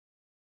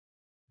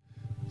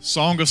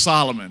Song of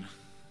Solomon,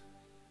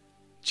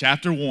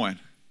 chapter 1.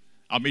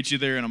 I'll meet you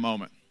there in a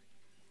moment.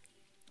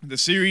 The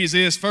series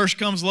is first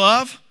comes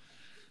love,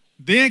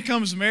 then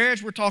comes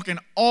marriage. We're talking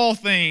all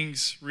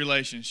things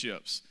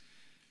relationships.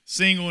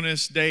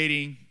 Singleness,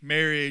 dating,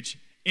 marriage,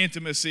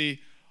 intimacy,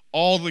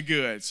 all the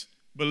goods.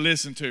 But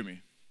listen to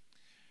me.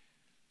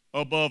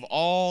 Above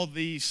all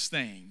these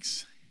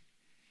things,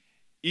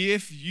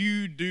 if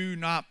you do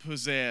not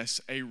possess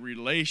a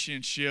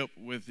relationship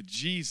with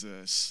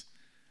Jesus,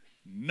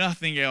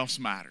 nothing else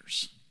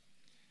matters.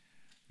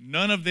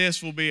 None of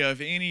this will be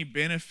of any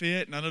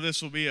benefit. None of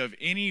this will be of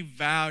any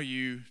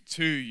value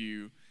to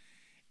you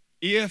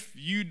if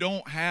you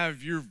don't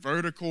have your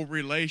vertical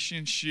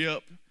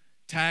relationship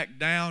tacked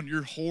down.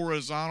 Your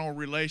horizontal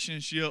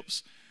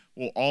relationships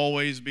will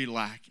always be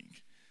lacking.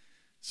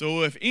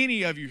 So if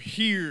any of you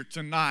here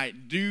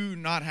tonight do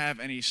not have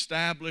an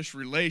established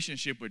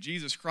relationship with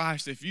Jesus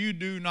Christ, if you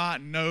do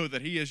not know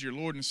that He is your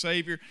Lord and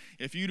Savior,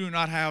 if you do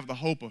not have the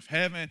hope of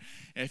heaven,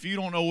 if you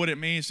don't know what it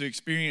means to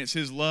experience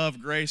His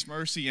love, grace,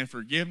 mercy, and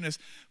forgiveness,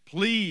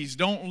 please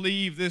don't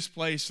leave this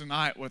place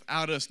tonight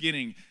without us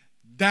getting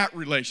that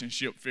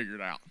relationship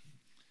figured out.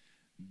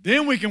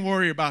 Then we can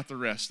worry about the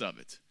rest of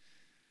it.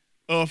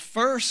 Of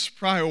first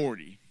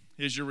priority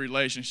is your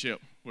relationship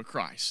with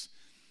Christ.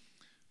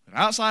 But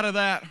outside of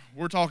that,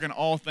 we're talking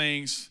all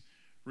things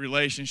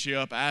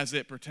relationship as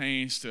it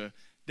pertains to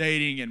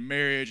dating and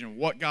marriage and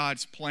what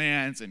God's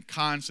plans and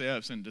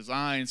concepts and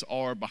designs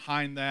are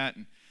behind that.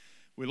 And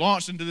we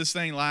launched into this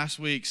thing last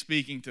week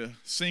speaking to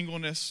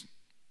singleness,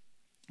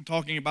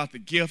 talking about the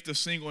gift of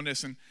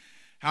singleness and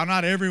how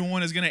not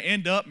everyone is going to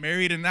end up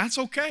married, and that's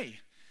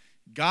okay.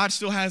 God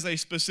still has a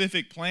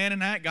specific plan in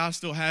that. God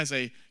still has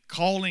a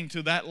calling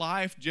to that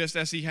life, just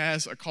as He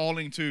has a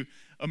calling to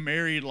a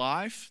married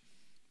life.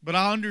 But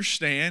I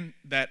understand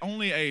that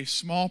only a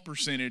small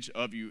percentage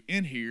of you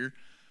in here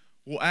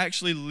will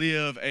actually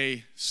live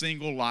a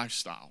single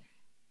lifestyle.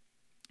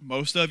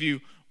 Most of you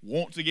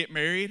want to get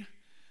married.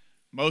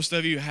 Most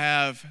of you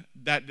have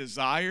that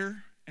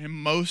desire. And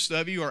most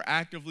of you are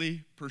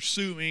actively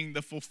pursuing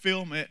the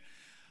fulfillment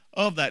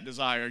of that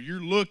desire.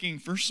 You're looking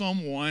for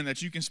someone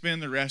that you can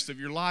spend the rest of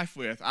your life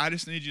with. I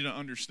just need you to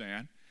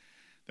understand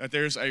that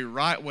there's a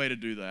right way to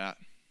do that,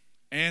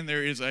 and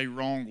there is a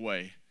wrong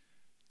way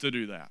to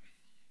do that.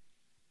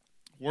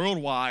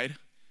 Worldwide,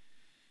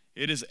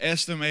 it is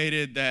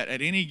estimated that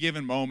at any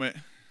given moment,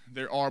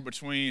 there are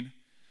between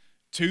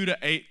 2,000 to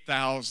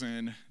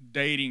 8,000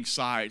 dating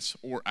sites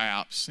or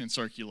apps in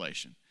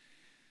circulation.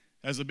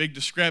 There's a big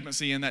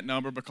discrepancy in that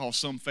number because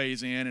some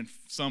phase in and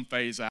some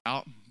phase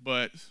out,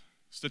 but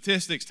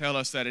statistics tell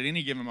us that at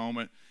any given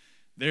moment,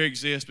 there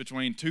exists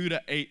between 2,000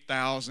 to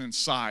 8,000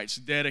 sites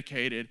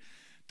dedicated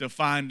to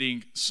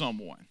finding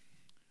someone.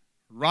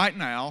 Right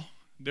now,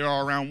 there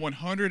are around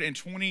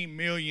 120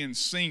 million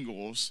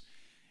singles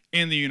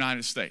in the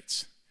United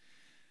States.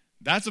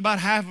 That's about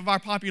half of our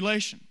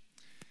population.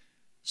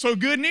 So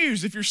good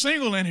news, if you're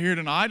single in here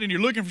tonight and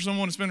you're looking for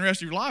someone to spend the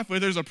rest of your life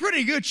with, there's a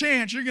pretty good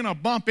chance you're going to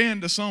bump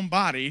into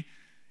somebody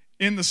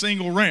in the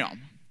single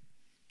realm.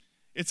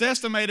 It's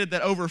estimated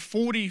that over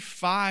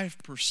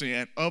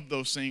 45% of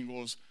those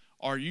singles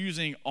are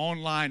using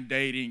online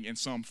dating in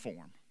some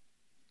form.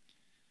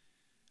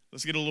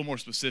 Let's get a little more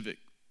specific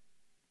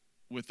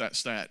with that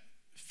stat.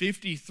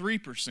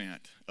 53%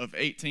 of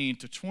 18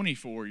 to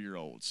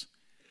 24-year-olds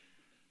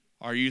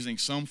are using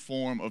some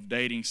form of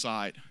dating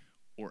site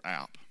or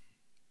app.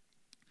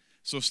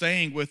 So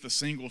staying with the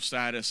single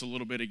status a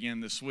little bit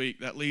again this week,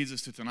 that leads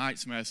us to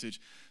tonight's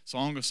message,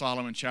 Song of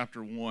Solomon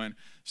chapter 1,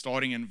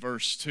 starting in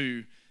verse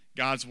 2.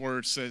 God's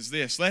word says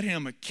this: "Let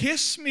him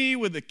kiss me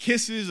with the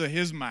kisses of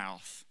his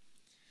mouth."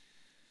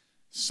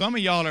 Some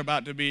of y'all are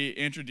about to be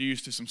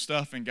introduced to some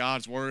stuff in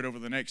God's word over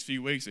the next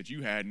few weeks that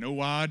you had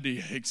no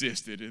idea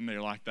existed in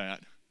there like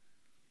that.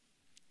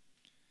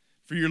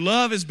 "For your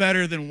love is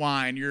better than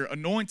wine. Your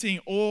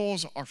anointing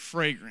oils are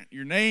fragrant.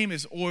 Your name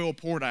is oil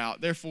poured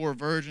out. Therefore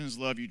virgins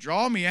love you.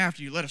 Draw me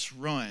after you. Let us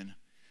run.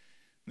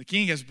 The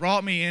king has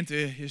brought me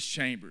into his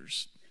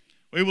chambers.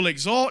 We will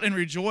exalt and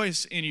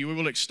rejoice in you. We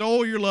will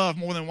extol your love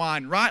more than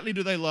wine. Rightly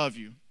do they love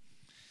you.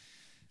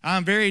 I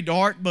am very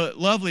dark, but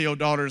lovely, O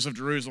daughters of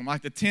Jerusalem,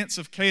 like the tents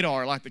of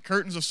Kedar, like the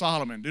curtains of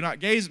Solomon. Do not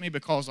gaze at me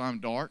because I am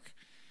dark,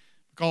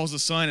 because the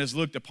sun has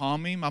looked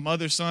upon me. My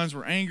mother's sons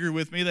were angry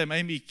with me. They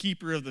made me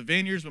keeper of the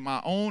vineyards, but my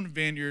own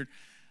vineyard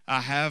I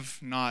have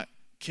not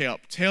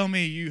kept. Tell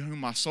me, you whom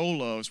my soul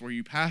loves, where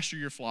you pasture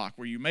your flock,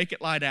 where you make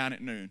it lie down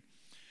at noon.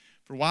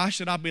 For why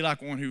should I be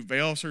like one who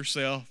veils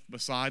herself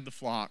beside the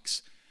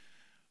flocks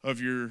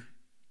of your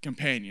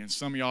companions?"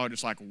 Some of y'all are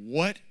just like,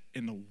 what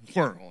in the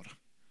world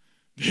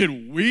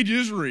did we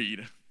just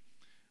read?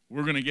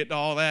 We're going to get to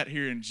all that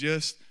here in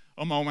just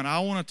a moment. I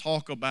want to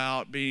talk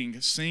about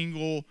being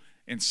single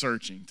and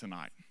searching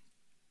tonight.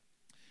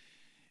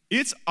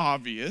 It's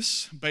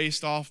obvious,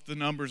 based off the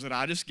numbers that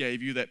I just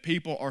gave you, that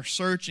people are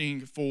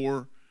searching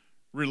for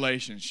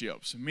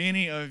relationships.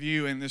 Many of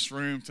you in this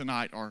room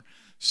tonight are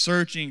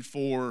searching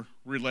for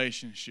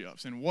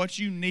relationships. And what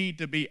you need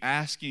to be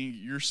asking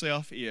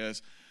yourself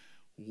is,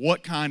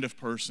 what kind of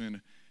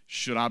person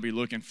should I be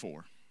looking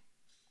for?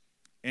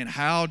 And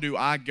how do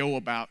I go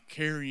about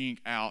carrying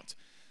out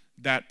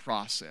that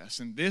process?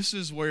 And this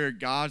is where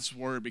God's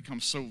word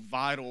becomes so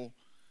vital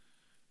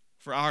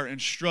for our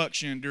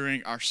instruction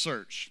during our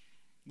search.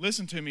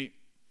 Listen to me,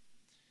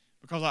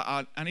 because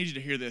I need you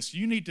to hear this.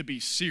 You need to be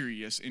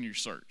serious in your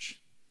search.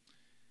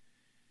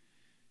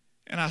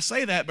 And I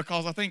say that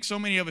because I think so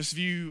many of us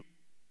view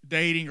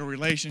dating or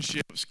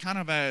relationships kind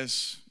of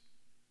as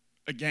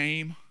a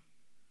game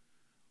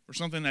or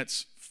something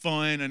that's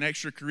fun, an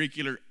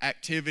extracurricular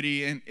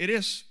activity, and it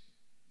is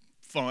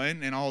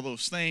fun and all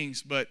those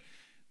things, but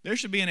there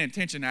should be an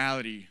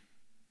intentionality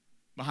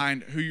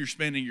behind who you're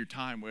spending your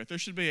time with. There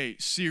should be a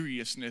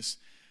seriousness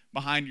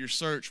behind your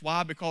search.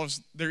 Why?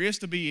 Because there is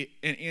to be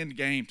an end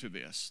game to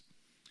this.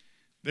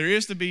 There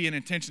is to be an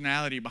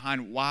intentionality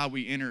behind why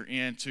we enter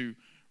into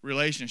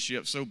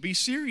relationships. So be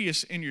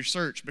serious in your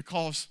search,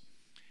 because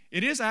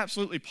it is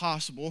absolutely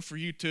possible for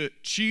you to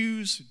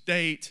choose,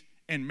 date,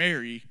 and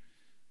marry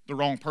the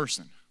wrong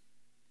person.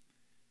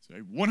 It's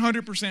a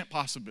 100%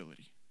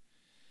 possibility.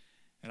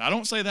 And I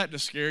don't say that to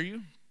scare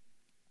you.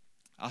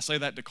 I say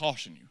that to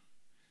caution you,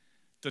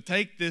 to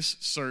take this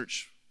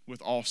search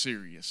with all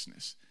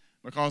seriousness,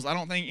 because I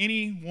don't think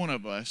any one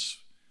of us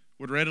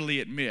would readily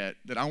admit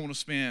that I want to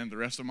spend the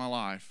rest of my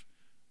life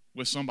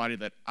with somebody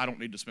that I don't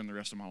need to spend the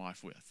rest of my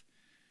life with.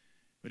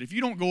 But if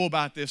you don't go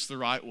about this the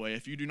right way,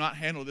 if you do not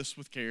handle this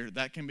with care,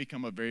 that can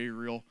become a very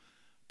real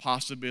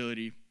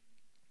possibility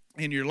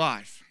in your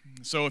life.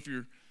 So if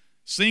you're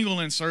single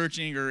and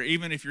searching, or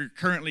even if you're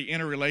currently in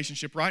a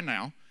relationship right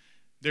now,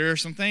 there are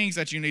some things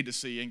that you need to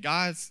see. And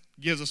God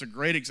gives us a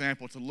great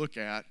example to look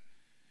at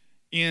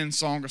in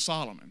Song of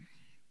Solomon.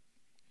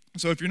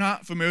 So if you're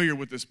not familiar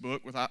with this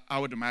book, I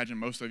would imagine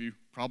most of you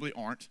probably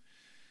aren't,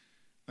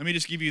 let me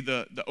just give you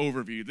the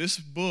overview. This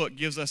book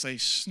gives us a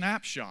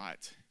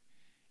snapshot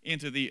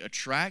into the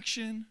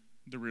attraction,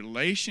 the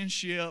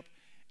relationship,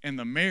 and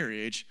the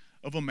marriage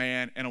of a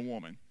man and a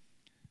woman.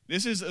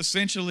 This is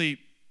essentially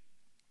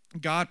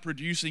God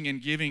producing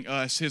and giving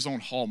us his own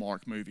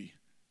Hallmark movie,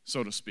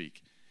 so to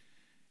speak.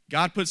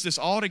 God puts this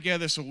all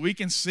together so we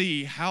can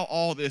see how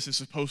all this is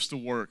supposed to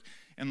work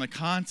and the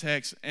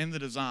context and the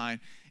design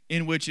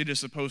in which it is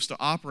supposed to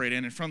operate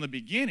in. And from the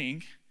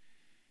beginning,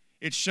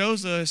 it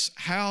shows us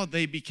how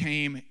they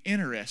became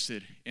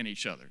interested in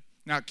each other.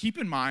 Now, keep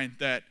in mind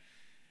that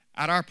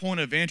at our point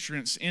of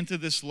entrance into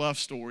this love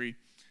story,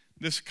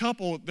 this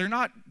couple, they're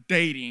not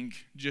dating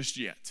just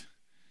yet.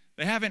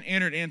 They haven't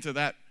entered into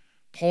that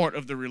part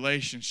of the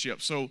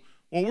relationship. So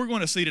what we're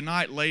going to see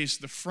tonight lays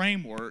the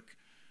framework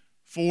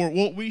for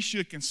what we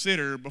should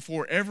consider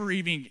before ever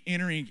even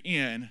entering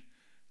in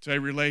to a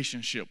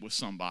relationship with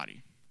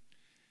somebody.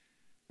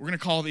 We're going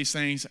to call these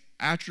things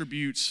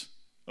attributes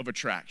of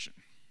attraction.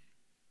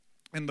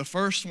 And the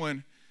first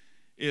one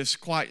is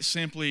quite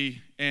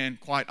simply and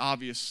quite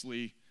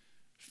obviously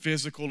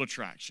physical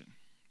attraction.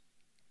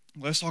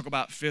 Let's talk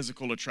about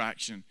physical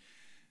attraction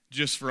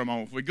just for a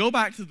moment. If we go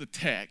back to the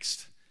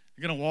text,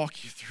 I'm going to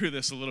walk you through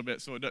this a little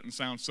bit so it doesn't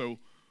sound so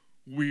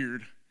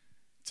weird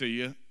to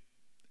you.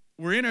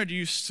 We're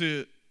introduced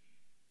to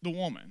the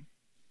woman.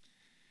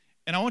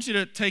 And I want you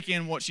to take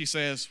in what she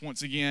says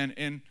once again.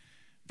 In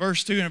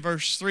verse 2 and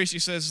verse 3, she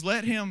says,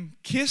 "Let him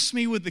kiss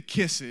me with the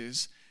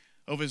kisses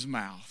of his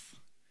mouth.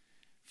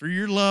 For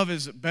your love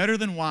is better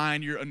than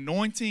wine, your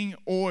anointing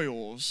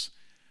oils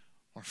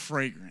are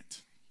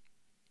fragrant."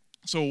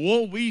 So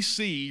what we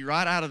see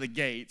right out of the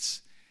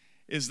gates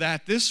is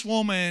that this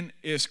woman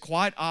is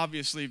quite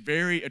obviously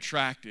very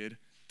attracted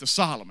to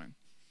Solomon.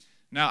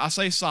 Now, I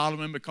say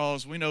Solomon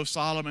because we know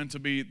Solomon to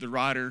be the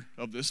writer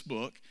of this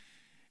book.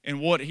 And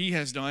what he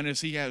has done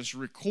is he has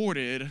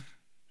recorded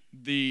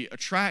the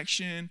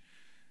attraction,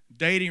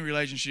 dating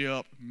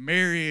relationship,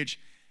 marriage,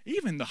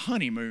 even the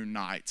honeymoon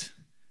night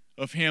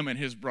of him and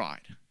his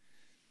bride.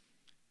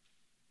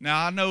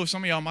 Now, I know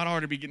some of y'all might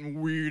already be getting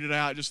weirded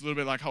out just a little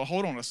bit, like, oh,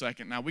 hold on a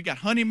second. Now, we got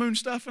honeymoon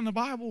stuff in the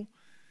Bible?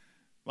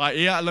 Like,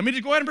 yeah, let me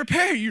just go ahead and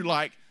prepare you.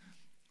 Like,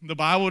 the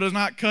Bible does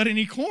not cut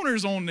any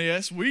corners on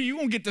this. You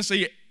won't get to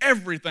see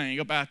everything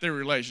about their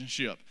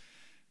relationship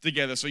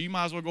together. So you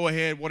might as well go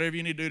ahead, whatever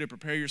you need to do to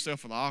prepare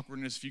yourself for the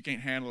awkwardness, if you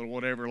can't handle it or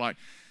whatever. Like,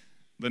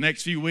 the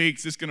next few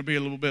weeks, it's going to be a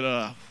little bit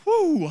of,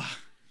 whoo.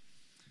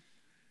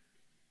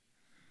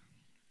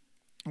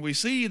 We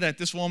see that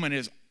this woman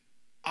is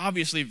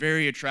obviously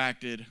very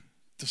attracted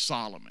to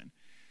Solomon.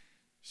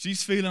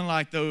 She's feeling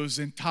like those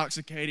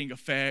intoxicating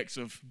effects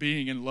of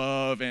being in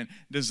love and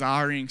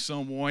desiring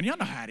someone. Y'all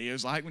know how it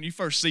is, like when you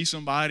first see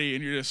somebody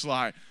and you're just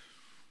like,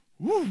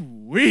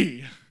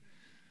 woo-wee.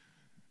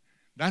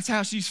 That's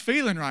how she's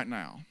feeling right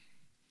now.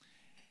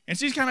 And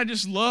she's kind of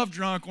just love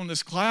drunk on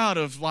this cloud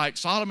of like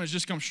Solomon's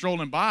just come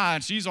strolling by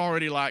and she's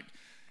already like,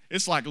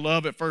 it's like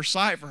love at first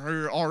sight for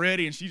her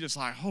already. And she's just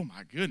like, oh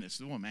my goodness,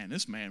 oh man,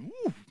 this man,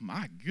 woo,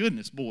 my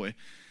goodness, boy.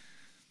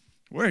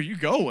 Where are you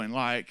going?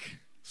 Like,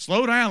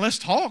 slow down, let's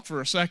talk for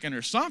a second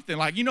or something.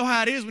 Like, you know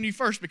how it is when you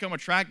first become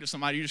attracted to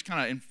somebody, you're just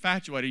kind of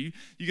infatuated.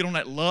 You get on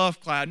that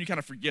love cloud and you kind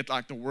of forget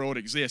like the world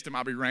exists. It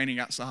might be raining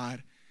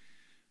outside.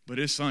 but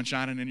it's sun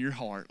shining in your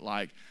heart.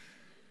 Like,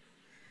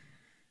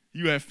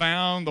 you have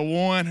found the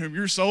one whom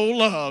your soul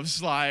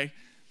loves. Like,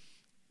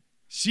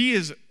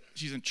 she's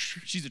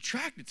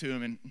attracted to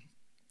him, and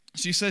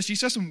she says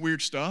some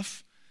weird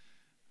stuff.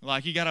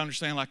 Like, you got to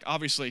understand, like,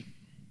 obviously,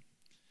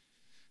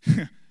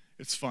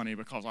 it's funny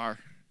because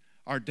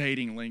our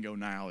dating lingo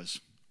now is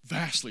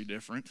vastly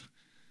different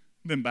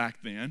than back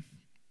then.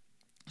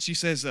 She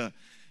says,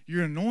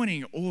 your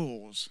anointing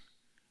oils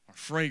are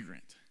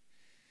fragrant.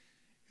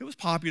 It was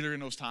popular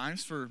in those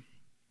times for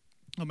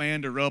a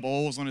man to rub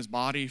oils on his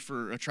body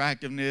for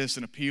attractiveness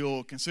and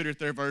appeal. Consider it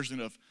their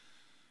version of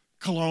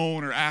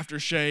cologne or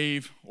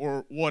aftershave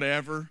or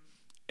whatever.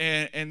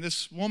 And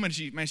this woman,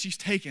 she's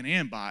taken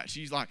in by it.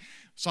 She's like,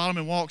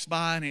 Solomon walks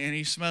by and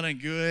he's smelling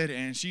good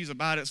and she's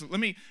about it. So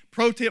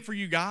pro tip for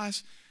you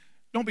guys,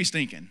 don't be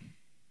stinking.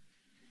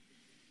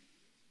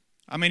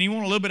 I mean, you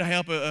want a little bit of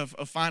help of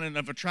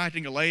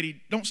attracting a lady,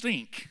 don't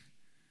stink.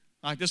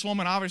 Like, this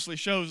woman obviously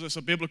shows us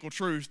a biblical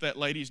truth that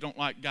ladies don't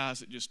like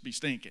guys that just be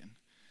stinking.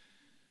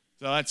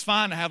 So it's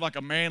fine to have like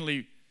a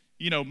manly,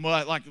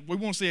 like we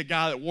want to see a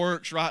guy that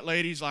works, right,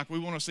 ladies? Like, we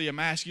want to see a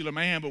masculine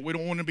man, but we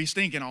don't want to be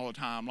stinking all the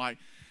time. Like,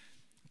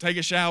 take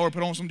a shower,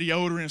 put on some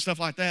deodorant and stuff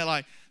like that.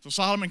 Like, so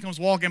Solomon comes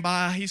walking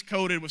by. He's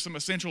coated with some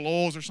essential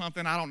oils or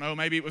something. I don't know.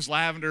 Maybe it was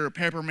lavender or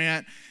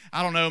peppermint.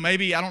 I don't know.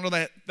 Maybe, I don't know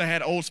that they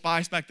had Old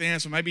Spice back then,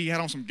 so maybe he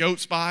had on some goat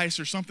spice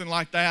or something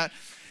like that.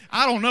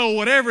 I don't know.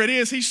 Whatever it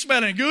is, he's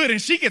smelling good,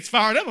 and she gets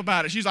fired up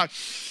about it. She's like,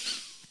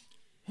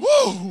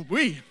 whoo,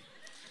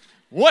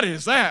 what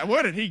is that?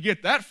 Where did he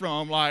get that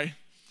from? Like,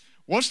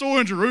 what store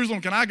in Jerusalem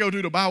can I go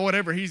to buy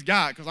whatever he's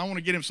got? Because I want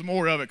to get him some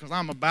more of it because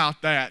I'm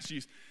about that.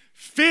 She's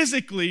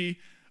physically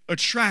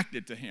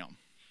attracted to him.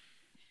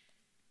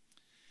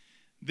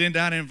 Then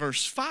down in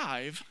verse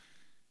 5,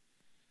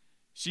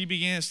 she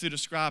begins to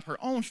describe her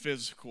own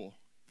physical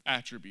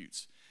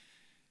attributes.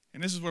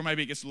 And this is where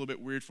maybe it gets a little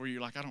bit weird for you.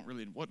 Like,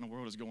 what in the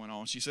world is going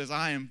on? She says,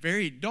 I am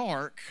very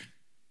dark,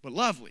 but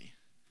lovely,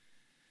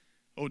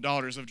 O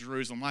daughters of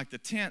Jerusalem, like the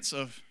tents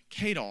of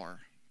Kedar,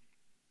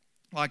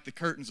 like the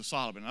curtains of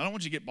Solomon. I don't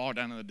want you to get bogged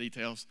down in the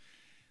details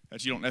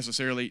that you don't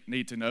necessarily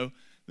need to know.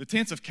 The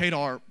tents of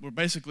Kedar were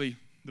basically,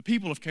 the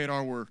people of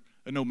Kedar were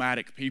a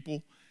nomadic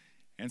people,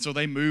 and so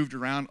they moved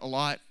around a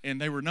lot,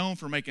 and they were known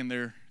for making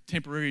their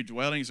temporary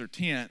dwellings or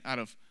tent out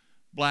of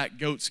black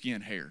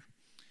goatskin hair.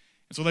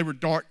 And so they were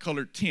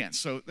dark-colored tents.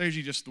 So there's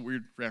just the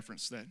weird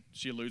reference that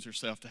she alludes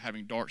herself to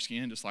having dark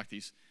skin, just like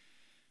these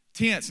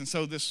tents. And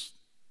so this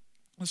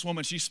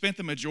woman, she spent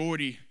the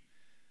majority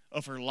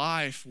of her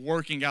life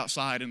working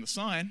outside in the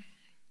sun,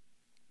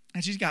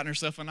 and she's gotten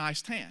herself a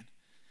nice tan.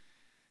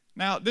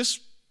 Now, this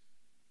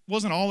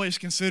wasn't always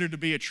considered to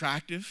be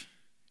attractive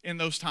in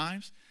those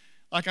times.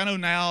 Like, I know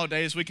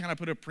nowadays we kind of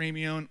put a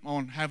premium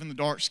on having the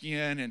dark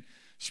skin, and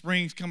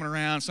spring's coming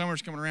around,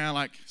 summer's coming around.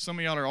 Like, some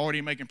of y'all are already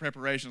making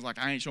preparations, like,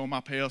 I ain't showing my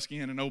pale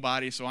skin to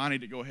nobody, so I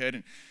need to go ahead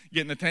and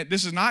get in the tan.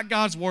 This is not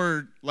God's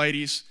word,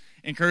 ladies,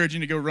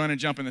 encouraging you to go run and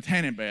jump in the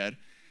tanning bed,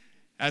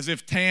 as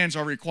if tans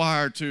are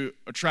required to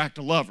attract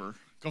a lover,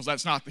 because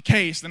that's not the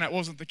case, and that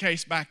wasn't the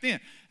case back then.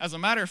 As a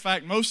matter of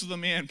fact, most of the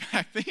men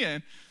back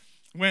then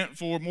went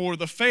for more of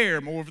the fair,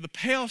 more of the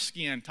pale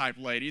skin type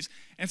ladies.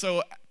 And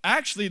so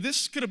actually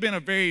this could have been a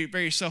very,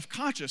 very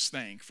self-conscious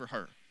thing for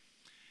her,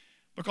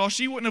 because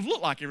she wouldn't have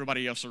looked like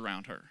everybody else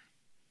around her.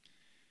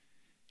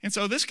 And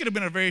so this could have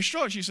been a very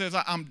struggle. She says,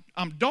 I'm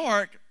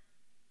dark,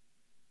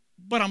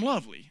 but I'm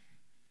lovely.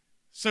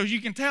 So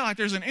you can tell, like,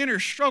 there's an inner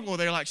struggle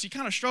there. Like, she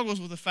kind of struggles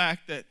with the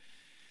fact that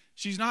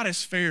she's not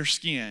as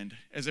fair-skinned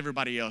as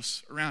everybody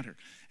else around her.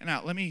 And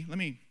now let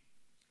me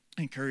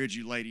encourage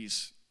you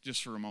ladies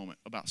just for a moment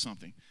about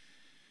something.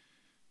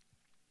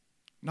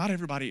 Not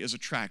everybody is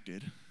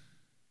attracted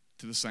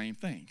to the same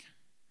thing.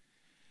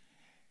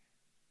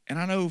 And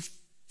I know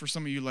for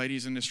some of you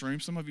ladies in this room,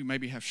 some of you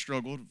maybe have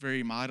struggled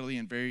very mightily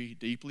and very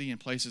deeply in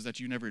places that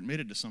you never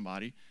admitted to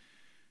somebody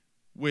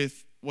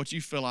with what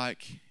you feel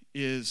like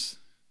is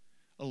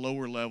a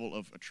lower level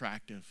of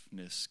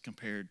attractiveness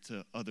compared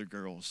to other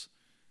girls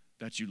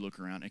that you look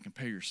around and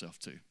compare yourself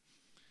to.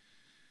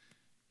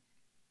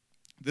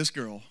 This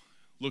girl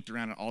looked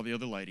around at all the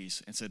other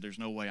ladies and said, there's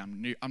no way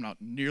I'm not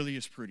nearly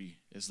as pretty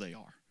as they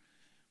are.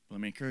 But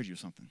let me encourage you with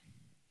something.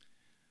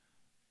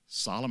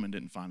 Solomon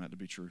didn't find that to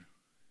be true.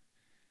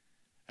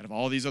 Out of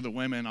all these other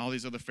women, all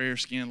these other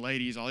fair-skinned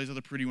ladies, all these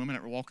other pretty women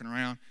that were walking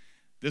around,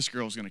 this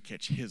girl's going to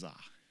catch his eye.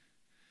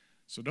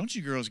 So don't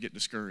you girls get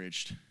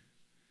discouraged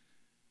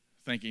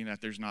thinking that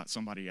there's not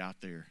somebody out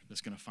there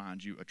that's going to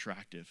find you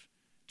attractive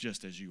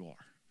just as you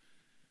are.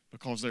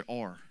 Because there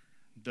are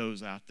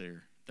those out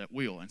there that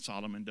will, and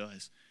Solomon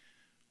does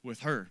with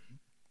her.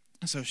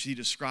 And so she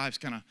describes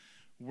kind of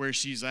where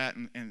she's at,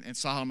 and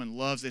Solomon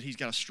loves it. He's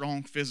got a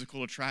strong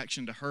physical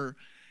attraction to her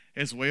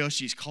as well.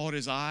 She's caught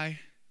his eye.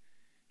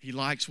 He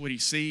likes what he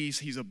sees.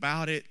 He's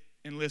about it.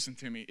 And listen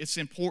to me, it's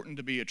important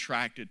to be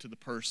attracted to the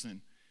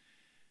person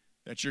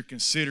that you're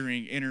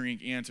considering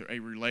entering into a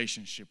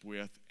relationship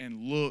with,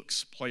 and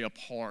looks play a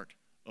part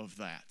of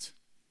that.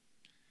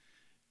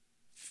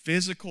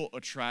 physical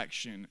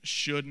attraction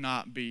should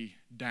not be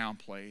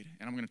downplayed.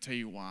 And I'm going to tell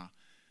you why.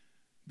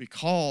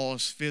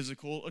 Because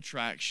physical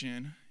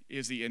attraction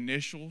is the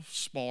initial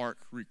spark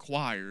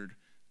required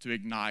to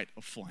ignite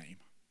a flame.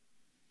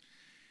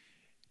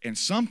 And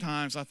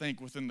sometimes I think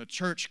within the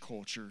church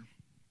culture,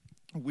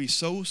 we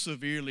so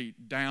severely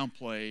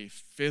downplay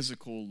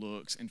physical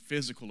looks and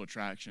physical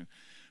attraction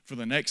for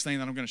the next thing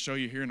that I'm going to show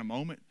you here in a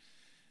moment,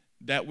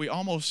 that we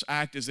almost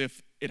act as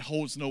if it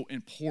holds no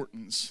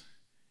importance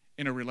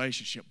in a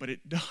relationship, but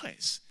it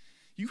does.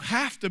 You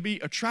have to be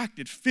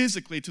attracted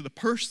physically to the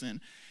person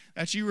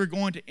that you are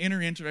going to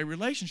enter into a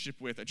relationship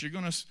with, that you're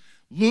going to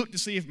look to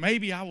see if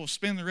maybe I will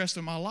spend the rest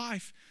of my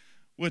life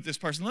with this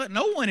person. Let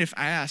no one, if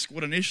asked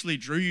what initially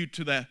drew you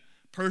to the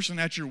person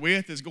that you're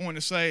with, is going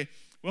to say,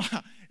 well,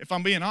 if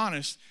I'm being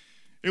honest,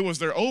 it was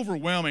their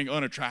overwhelming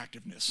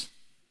unattractiveness.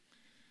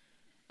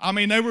 I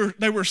mean,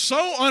 they were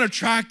so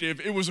unattractive,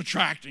 it was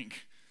attracting.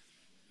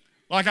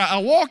 Like I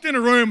walked in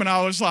a room and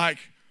I was like,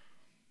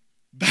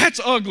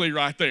 that's ugly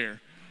right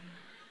there.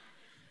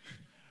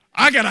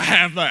 I got to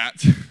have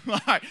that.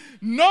 Like,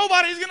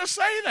 nobody's going to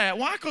say that.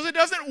 Why? Because it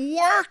doesn't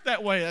work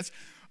that way. That's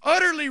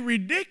utterly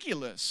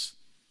ridiculous.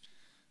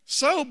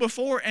 So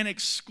before an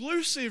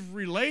exclusive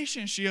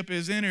relationship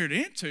is entered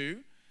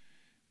into,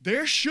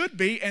 there should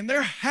be, and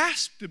there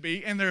has to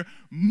be, and there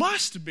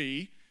must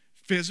be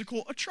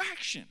physical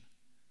attraction.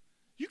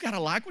 You got to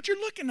like what you're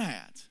looking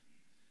at.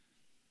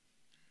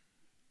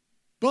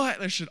 But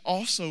there should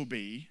also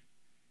be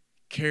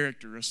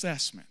character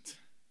assessment.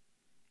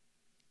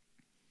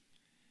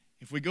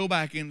 If we go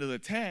back into the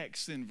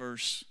text in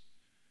verse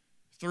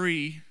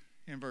 3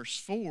 and verse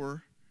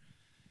 4,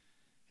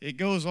 it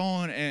goes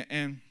on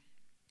and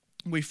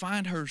we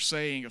find her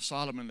saying of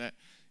Solomon that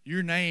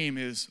your name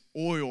is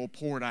oil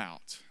poured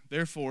out.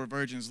 Therefore,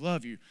 virgins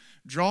love you.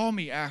 Draw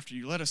me after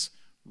you. Let us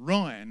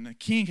run. The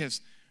king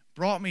has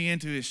brought me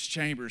into his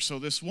chamber. So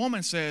this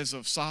woman says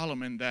of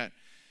Solomon that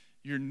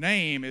your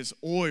name is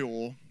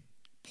oil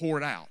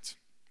poured out.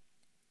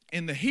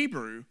 In the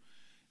Hebrew,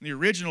 in the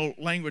original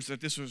language that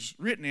this was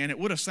written in, it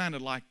would have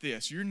sounded like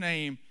this. Your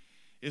name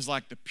is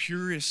like the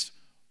purest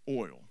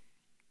oil.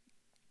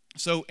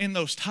 So in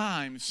those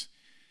times,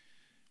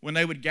 when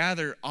they would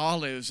gather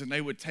olives and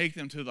they would take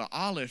them to the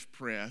olive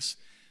press,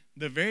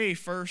 the very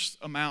first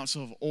amounts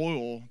of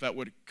oil that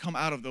would come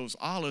out of those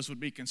olives would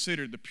be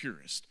considered the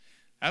purest.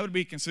 That would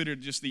be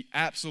considered just the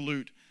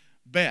absolute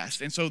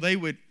best. And so they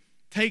would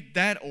take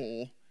that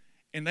oil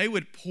and they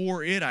would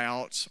pour it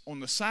out on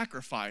the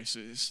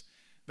sacrifices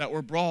that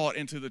were brought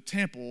into the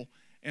temple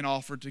and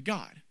offered to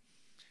God.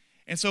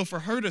 And so for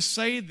her to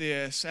say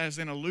this as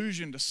an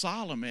allusion to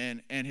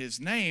Solomon and his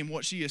name,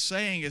 what she is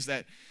saying is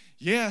that,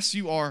 yes,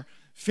 you are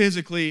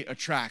physically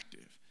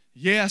attractive.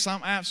 Yes,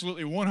 I'm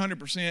absolutely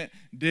 100%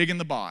 digging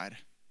the bod.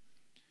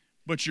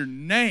 But your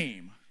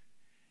name,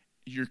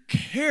 your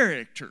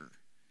character,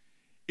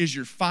 is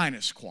your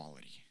finest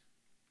quality.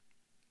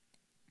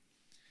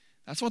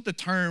 That's what the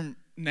term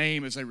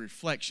name is a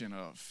reflection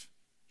of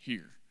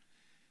here.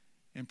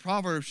 In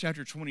Proverbs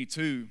chapter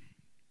 22,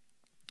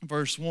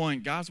 verse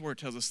 1, God's word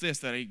tells us this,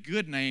 that a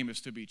good name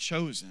is to be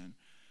chosen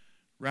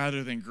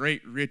rather than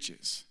great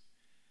riches.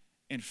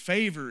 And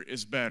favor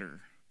is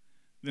better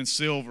than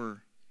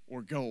silver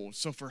or gold.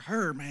 So for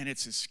her, man,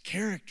 it's his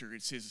character,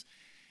 it's his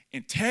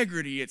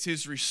integrity, it's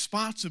his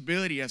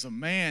responsibility as a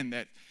man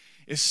that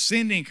is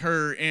sending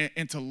her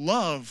into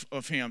love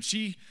of him.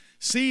 She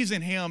sees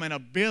in him an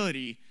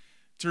ability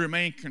to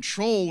remain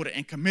controlled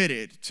and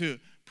committed, to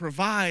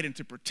provide and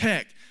to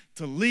protect,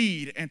 to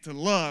lead and to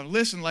love.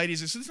 Listen,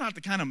 ladies, this is not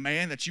the kind of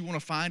man that you want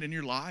to find in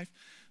your life.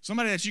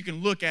 Somebody that you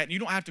can look at and you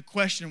don't have to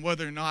question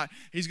whether or not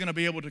he's going to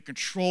be able to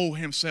control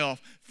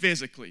himself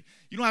physically.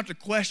 You don't have to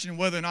question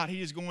whether or not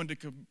he is going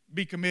to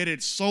be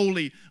committed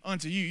solely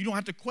unto you. You don't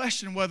have to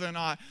question whether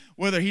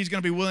he's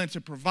going to be willing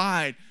to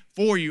provide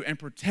for you and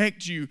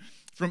protect you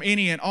from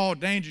any and all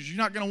dangers. You're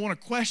not going to want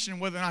to question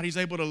whether or not he's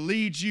able to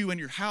lead you and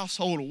your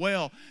household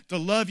well, to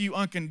love you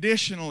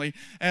unconditionally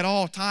at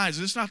all times.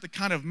 This is not the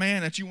kind of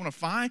man that you want to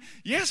find.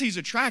 Yes, he's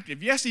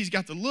attractive. Yes, he's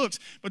got the looks.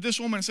 But this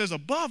woman says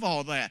above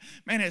all that,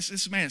 man, it's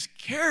this man's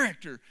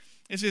character.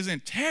 It's his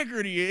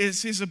integrity.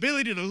 It's his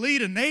ability to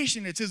lead a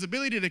nation. It's his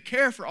ability to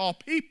care for all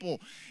people.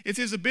 It's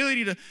his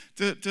ability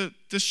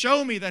to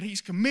show me that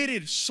he's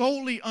committed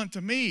solely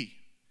unto me.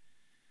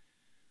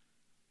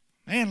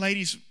 Man,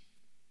 ladies,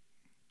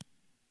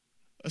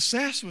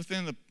 assess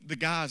within the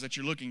guys that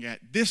you're looking at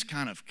this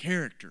kind of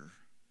character,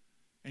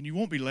 and you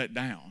won't be let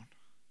down.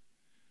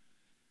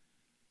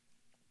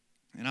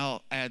 And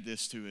I'll add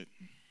this to it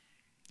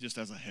just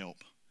as a help.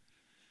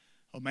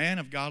 A man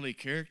of godly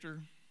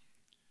character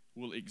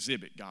will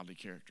exhibit godly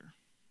character.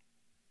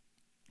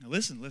 Now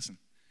listen.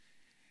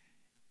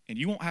 And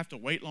you won't have to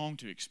wait long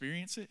to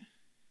experience it.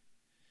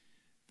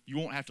 You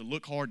won't have to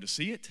look hard to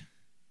see it.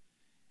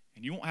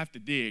 And you won't have to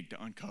dig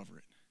to uncover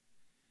it.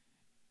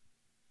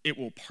 It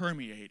will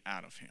permeate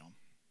out of him.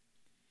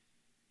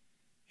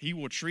 He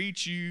will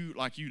treat you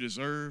like you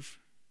deserve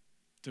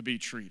to be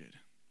treated.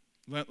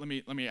 let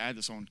me add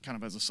this on kind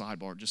of as a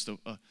sidebar, just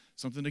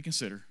something to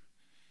consider.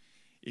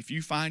 If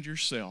you find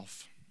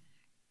yourself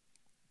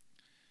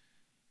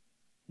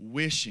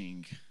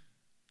wishing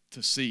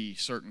to see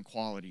certain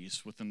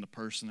qualities within the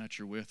person that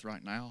you're with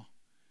right now,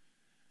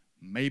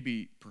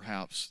 maybe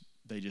perhaps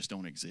they just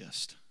don't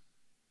exist.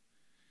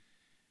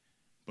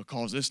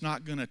 Because it's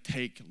not going to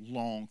take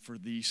long for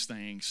these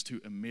things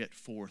to emit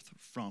forth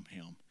from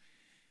him.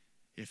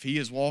 If he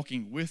is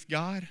walking with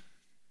God,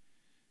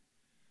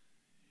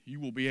 you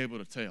will be able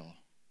to tell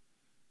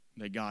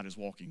that God is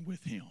walking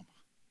with him.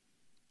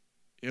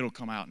 It'll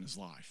come out in his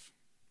life.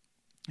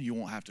 You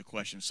won't have to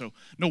question. So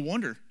no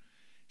wonder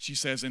she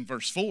says in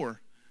verse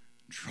 4,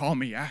 draw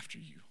me after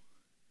you.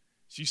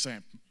 She's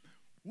saying,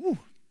 woo,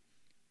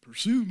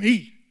 pursue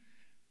me.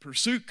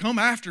 Come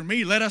after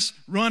me. Let us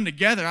run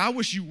together. I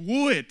wish you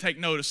would take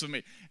notice of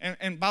me.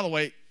 And by the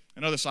way,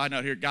 another side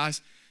note here,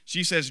 guys,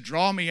 she says,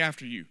 draw me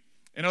after you.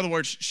 In other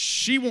words,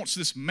 she wants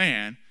this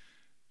man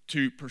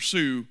to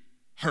pursue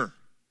her.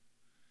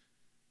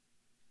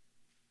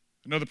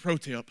 Another pro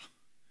tip,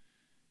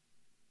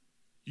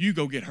 you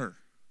go get her.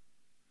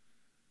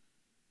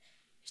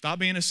 Stop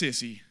being a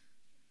sissy.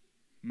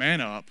 Man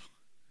up.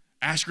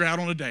 Ask her out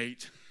on a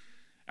date.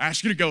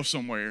 Ask her to go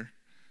somewhere.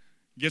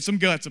 Get some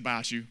guts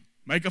about you.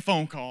 Make a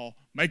phone call,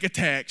 make a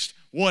text,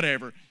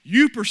 whatever.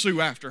 You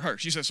pursue after her.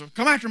 She says, so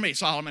come after me,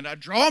 Solomon.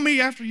 Draw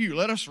me after you.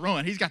 Let us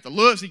run. He's got the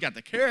looks. He's got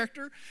the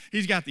character.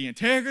 He's got the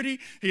integrity.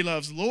 He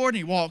loves the Lord, and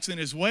he walks in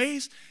his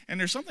ways. And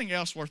there's something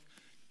else worth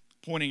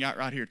pointing out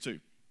right here, too.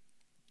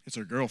 It's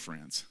her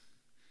girlfriends.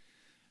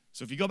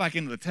 So if you go back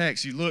into the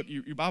text, you look,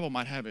 your Bible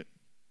might have it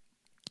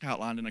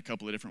outlined in a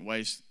couple of different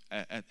ways.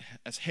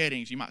 As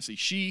headings, you might see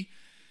she.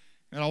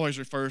 It always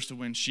refers to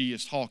when she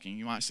is talking.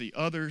 You might see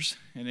others,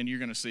 and then you're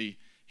going to see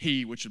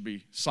he, which would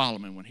be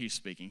Solomon when he's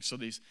speaking. So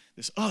this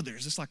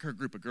others, it's like her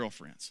group of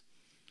girlfriends.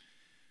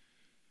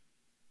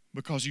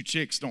 Because you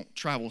chicks don't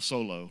travel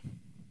solo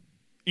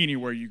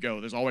anywhere you go.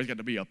 There's always got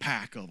to be a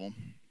pack of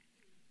them.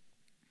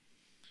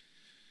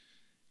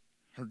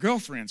 Her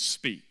girlfriends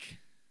speak.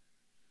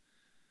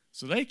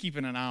 So they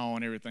keeping an eye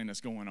on everything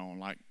that's going on,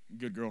 like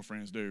good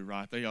girlfriends do,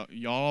 right?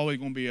 Y'all always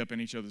going to be up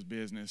in each other's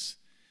business,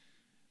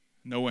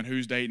 knowing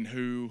who's dating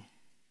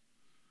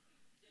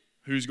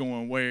who's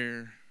going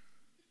where.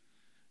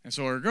 And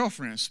so her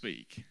girlfriends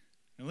speak.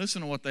 And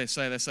listen to what they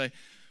say. They say,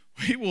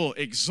 we will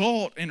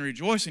exalt and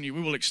rejoice in you.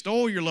 We will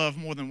extol your love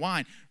more than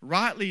wine.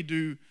 Rightly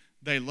do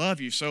they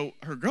love you. So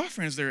her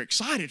girlfriends, they're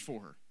excited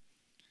for her.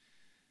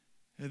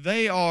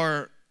 They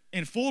are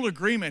in full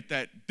agreement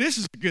that this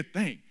is a good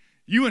thing.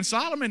 You and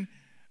Solomon,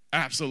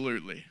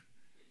 absolutely.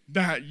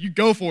 You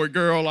go for it,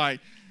 girl. Like,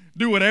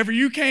 do whatever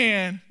you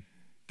can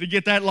to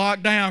get that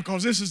locked down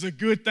because this is a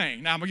good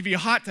thing. Now, I'm going to give you a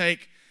hot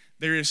take.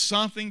 There is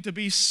something to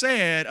be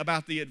said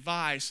about the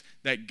advice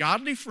that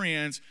godly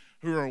friends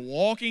who are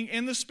walking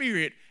in the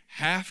Spirit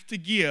have to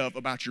give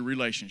about your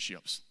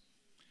relationships.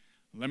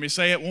 Let me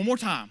say it one more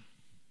time.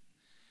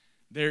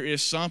 There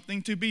is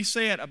something to be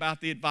said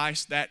about the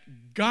advice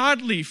that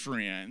godly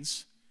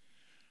friends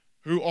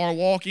who are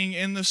walking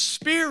in the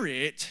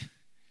Spirit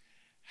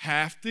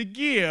have to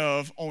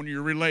give on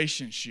your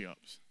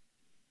relationships.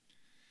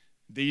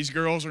 These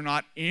girls are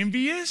not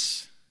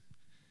envious.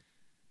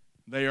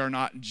 They are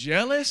not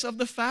jealous of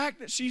the fact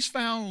that she's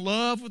found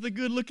love with a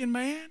good-looking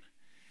man.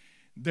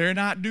 They're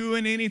not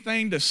doing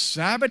anything to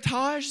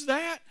sabotage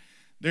that.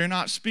 They're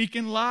not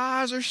speaking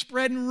lies or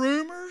spreading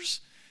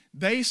rumors.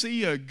 They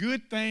see a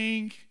good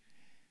thing,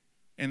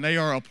 and they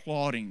are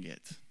applauding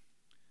it.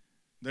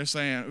 They're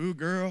saying, ooh,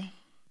 girl,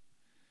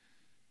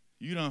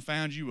 you done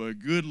found you a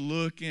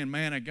good-looking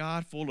man of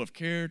God full of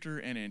character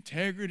and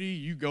integrity.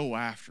 You go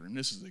after him.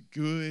 This is a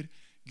good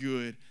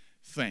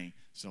thing.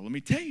 So let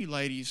me tell you,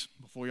 ladies,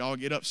 before y'all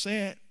get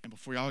upset and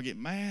before y'all get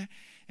mad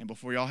and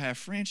before y'all have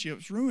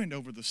friendships ruined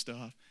over the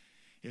stuff,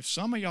 if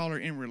some of y'all are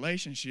in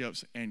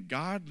relationships and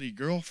godly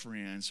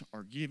girlfriends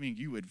are giving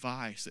you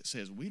advice that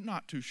says, we're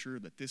not too sure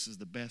that this is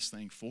the best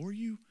thing for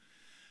you,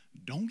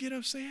 don't get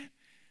upset.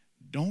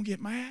 Don't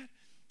get mad.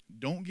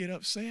 Don't get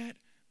upset.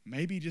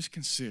 Maybe just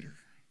consider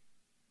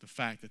the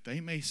fact that they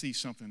may see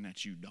something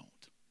that you don't.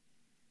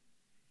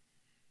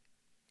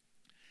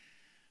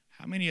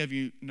 How many of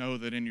you know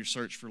that in your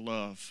search for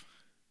love,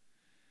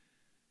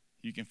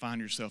 you can find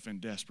yourself in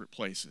desperate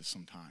places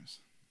sometimes?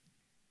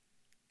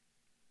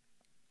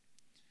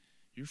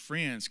 Your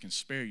friends can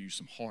spare you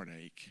some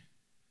heartache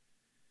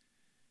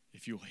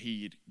if you'll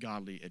heed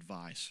godly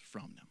advice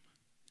from them.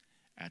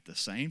 At the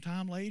same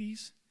time,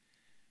 ladies,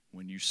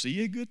 when you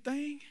see a good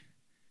thing,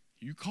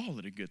 you call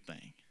it a good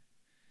thing.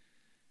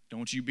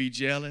 Don't you be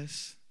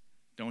jealous.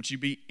 Don't you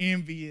be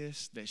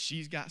envious that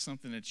she's got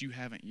something that you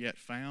haven't yet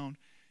found.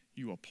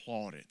 You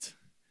applaud it.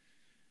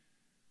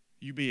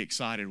 You be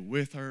excited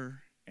with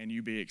her and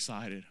you be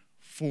excited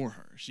for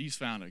her. She's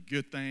found a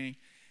good thing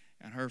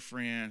and her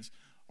friends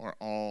are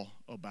all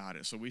about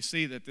it. So we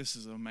see that this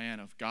is a man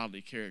of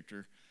godly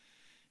character.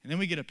 And then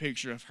we get a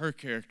picture of her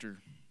character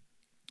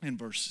in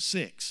verse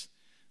 6.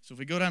 So if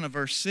we go down to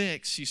verse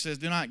 6, she says,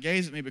 do not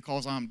gaze at me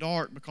because I'm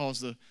dark, because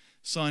the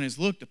son has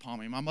looked upon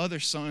me. My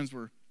mother's sons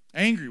were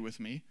angry with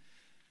me.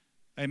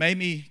 They made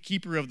me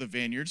keeper of the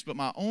vineyards, but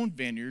my own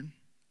vineyard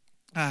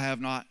I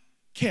have not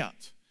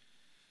kept.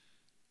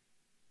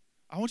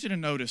 I want you to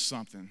notice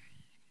something,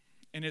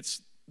 and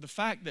it's the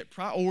fact that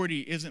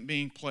priority isn't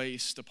being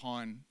placed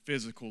upon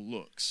physical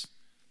looks.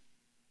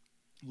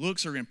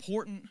 Looks are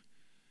important,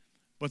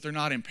 but they're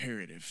not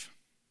imperative.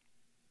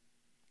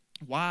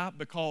 Why?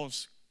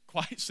 Because,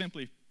 quite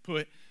simply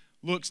put,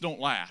 looks don't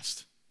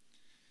last.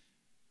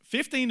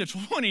 15 to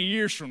 20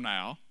 years from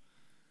now,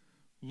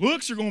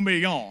 looks are going to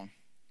be gone,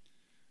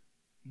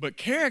 but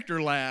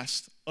character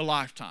lasts a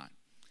lifetime.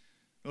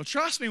 Well,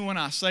 trust me when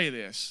I say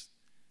this.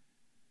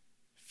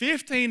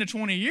 15 to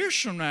 20 years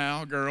from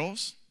now,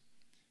 girls,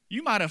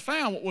 you might have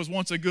found what was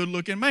once a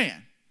good-looking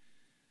man.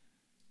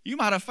 You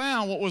might have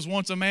found what was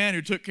once a man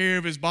who took care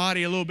of his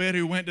body a little bit,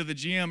 who went to the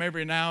gym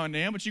every now and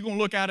then, but you're going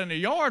to look out in the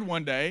yard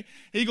one day,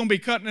 he's going to be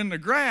cutting in the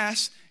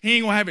grass, he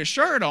ain't going to have his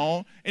shirt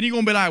on, and you're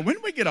going to be like, when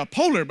do we get a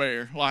polar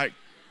bear? Like,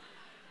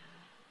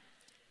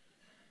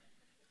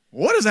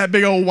 what is that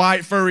big old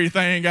white furry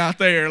thing out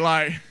there?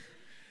 Like,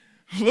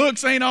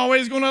 looks ain't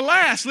always going to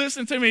last.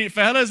 Listen to me,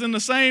 fellas, in the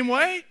same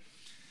way,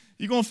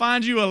 you're going to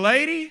find you a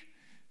lady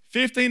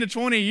 15 to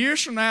 20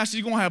 years from now,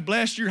 she's going to have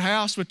blessed your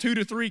house with 2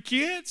 to 3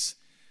 kids.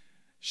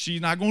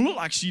 She's not going to look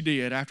like she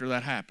did after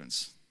that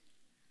happens.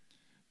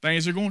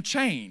 Things are going to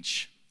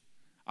change.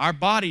 Our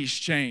bodies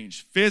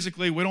change.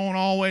 Physically, we don't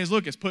always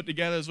look as put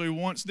together as we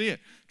once did.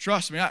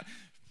 Trust me,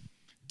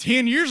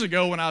 10 years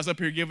ago when I was up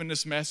here giving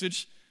this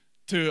message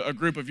to a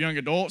group of young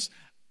adults,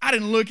 I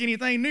didn't look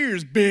anything near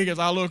as big as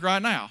I look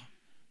right now.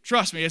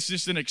 Trust me, it's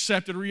just an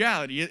accepted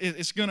reality.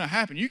 It's going to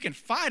happen. You can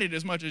fight it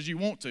as much as you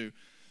want to,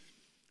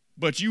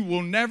 but you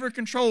will never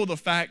control the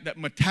fact that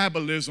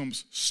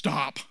metabolisms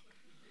stop.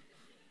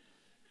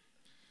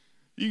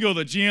 You can go to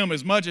the gym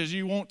as much as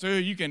you want to.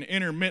 You can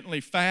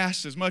intermittently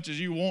fast as much as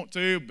you want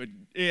to, but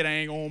it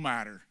ain't going to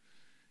matter.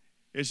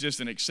 It's just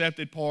an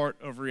accepted part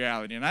of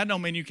reality. And I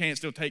don't mean you can't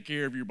still take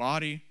care of your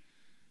body,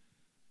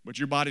 but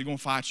your body's going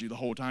to fight you the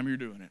whole time you're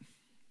doing it.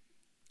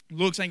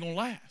 Looks ain't going to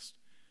last,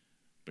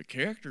 but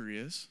character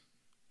is.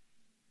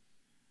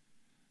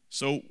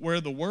 So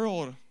where the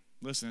world,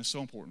 listen, it's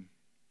so important.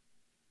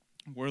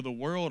 Where the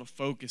world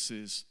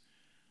focuses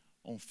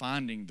on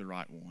finding the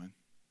right one,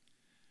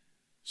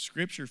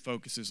 Scripture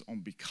focuses on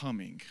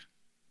becoming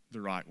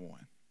the right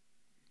one.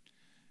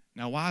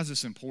 Now, why is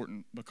this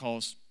important?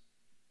 Because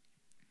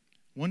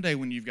one day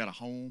when you've got a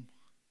home,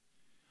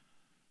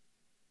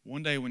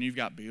 one day when you've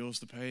got bills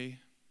to pay,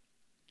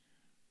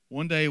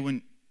 one day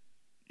when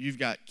you've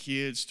got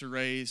kids to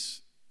raise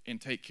and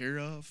take care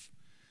of,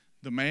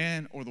 the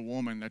man or the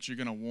woman that you're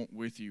going to want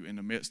with you in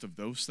the midst of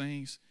those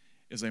things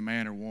is a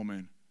man or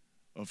woman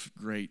of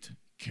great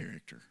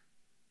character.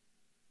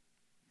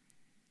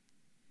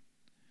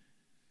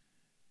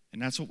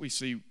 And that's what we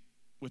see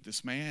with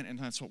this man, and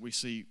that's what we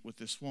see with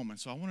this woman.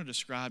 So I want to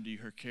describe to you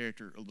her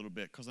character a little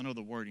bit, because I know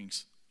the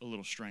wording's a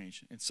little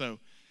strange. And so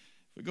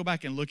if we go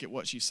back and look at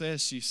what she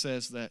says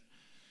that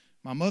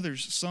my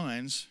mother's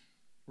sons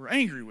were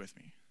angry with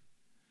me,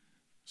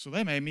 so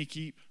they made me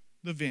keep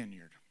the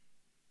vineyard.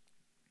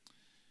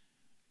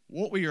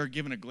 What we are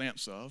given a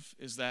glimpse of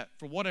is that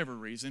for whatever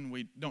reason,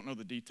 we don't know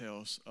the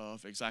details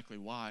of exactly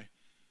why,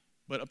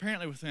 but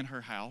apparently within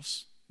her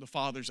house, the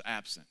father's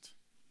absent.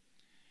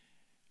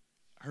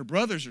 Her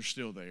brothers are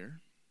still there,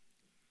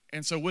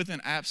 and so with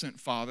an absent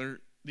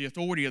father, the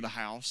authority of the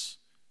house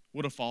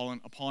would have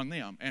fallen upon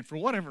them. And for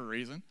whatever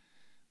reason,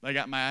 they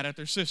got mad at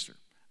their sister.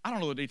 I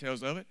don't know the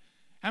details of it.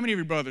 How many of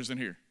your brothers in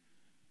here?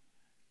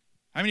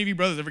 How many of you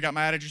brothers ever got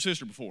mad at your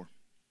sister before?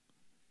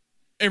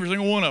 Every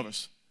single one of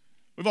us.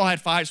 We've all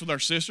had fights with our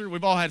sister.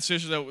 We've all had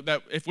sisters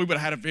that if we would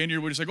have had a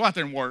vineyard, we'd just say, go out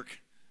there and work.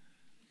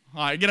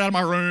 All right, get out of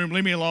my room,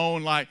 leave me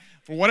alone. Like,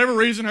 for whatever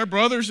reason, her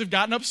brothers have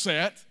gotten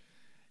upset,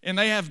 and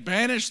they have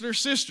banished their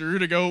sister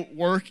to go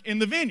work in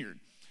the vineyard.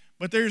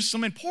 But there's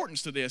some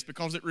importance to this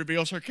because it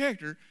reveals her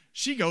character.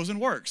 She goes and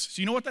works.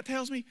 So you know what that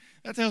tells me?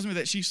 That tells me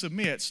that she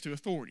submits to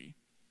authority.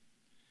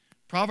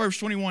 Proverbs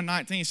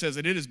 21:19 says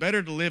that it is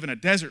better to live in a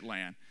desert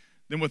land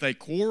than with a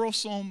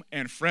quarrelsome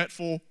and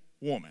fretful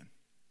woman.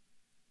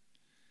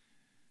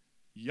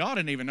 Y'all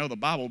didn't even know the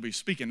Bible would be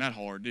speaking that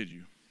hard, did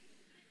you?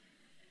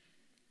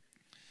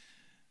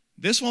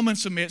 This woman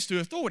submits to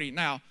authority.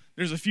 Now,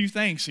 there's a few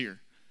things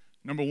here.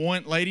 Number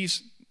one,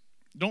 ladies,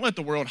 don't let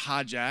the world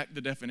hijack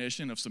the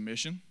definition of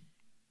submission.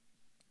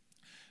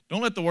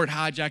 Don't let the word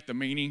hijack the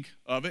meaning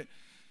of it.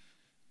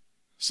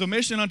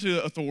 Submission unto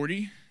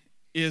authority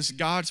is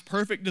God's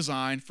perfect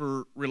design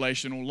for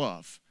relational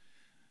love.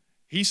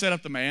 He set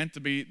up the man to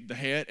be the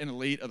head and the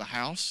lead of the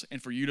house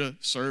and for you to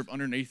serve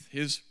underneath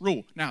his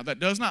rule. Now, that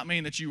does not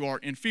mean that you are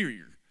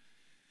inferior,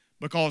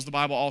 because the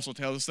Bible also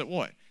tells us that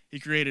what?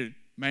 He created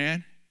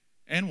man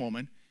and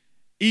woman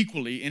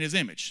equally in his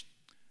image.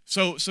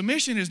 So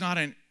submission is not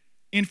an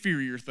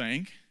inferior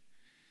thing.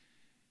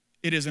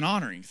 It is an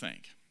honoring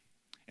thing.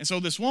 And so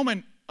this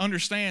woman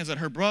understands that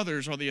her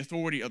brothers are the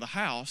authority of the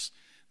house.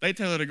 They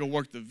tell her to go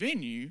work the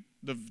vineyard.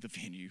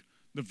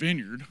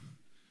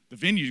 The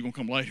vineyard's going to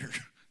come later.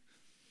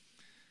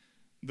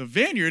 The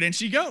vineyard, and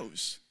she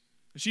goes.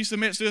 She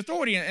submits to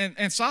authority.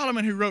 And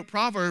Solomon, who wrote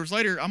Proverbs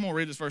later, I'm going to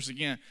read this verse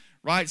again,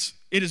 writes,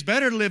 "It is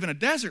better to live in a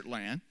desert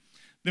land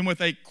than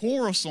with a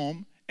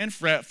quarrelsome and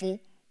fretful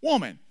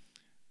woman."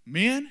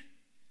 Men,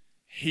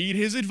 heed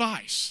his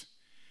advice.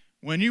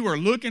 When you are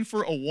looking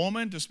for a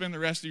woman to spend the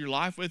rest of your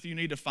life with, you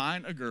need to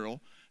find a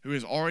girl who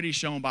has already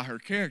shown by her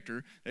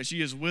character that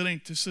she is willing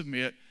to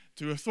submit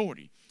to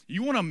authority.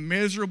 You want a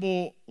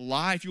miserable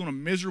life, you want a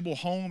miserable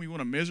home, you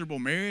want a miserable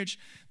marriage,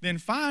 then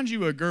find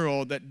you a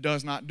girl that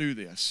does not do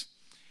this.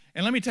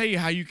 And let me tell you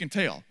how you can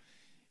tell.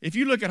 If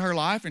you look at her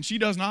life and she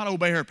does not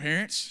obey her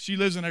parents, she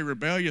lives in a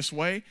rebellious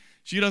way,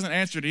 she doesn't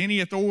answer to any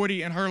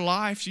authority in her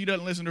life, she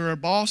doesn't listen to her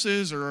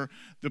bosses or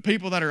the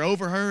people that are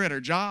over her at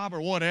her job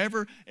or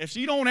whatever, if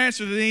she don't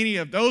answer to any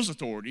of those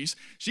authorities,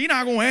 she's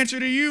not going to answer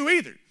to you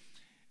either.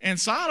 And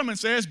Solomon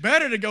says,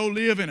 better to go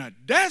live in a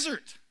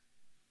desert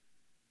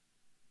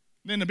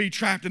than to be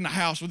trapped in the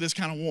house with this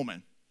kind of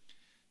woman.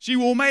 She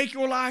will make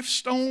your life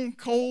stone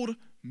cold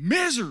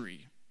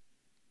misery.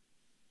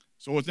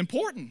 So it's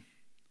important.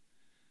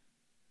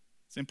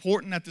 It's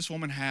important that this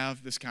woman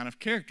have this kind of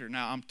character.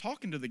 Now, I'm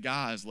talking to the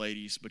guys,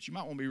 ladies, but you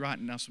might want to be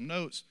writing down some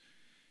notes,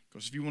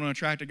 because if you want to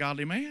attract a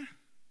godly man,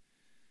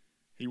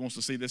 he wants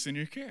to see this in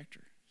your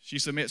character. She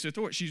submits to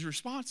authority. She's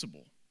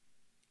responsible.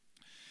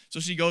 So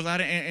she goes out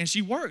and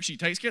she works. She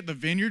takes care. The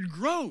vineyard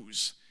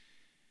grows.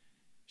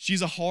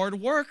 She's a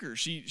hard worker.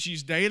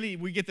 She's daily,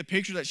 we get the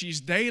picture that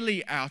she's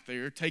daily out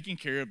there taking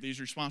care of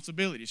these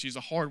responsibilities. She's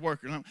a hard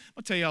worker. And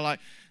I'll tell you,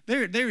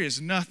 there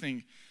is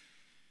nothing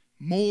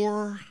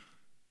more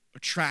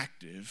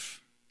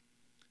attractive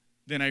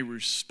than a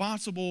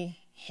responsible,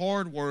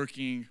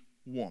 hardworking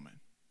woman.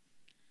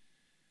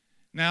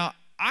 Now,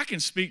 I can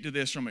speak to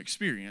this from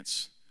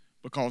experience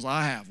because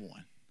I have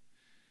one.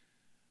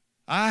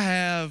 I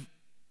have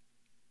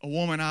a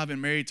woman I've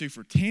been married to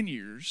for 10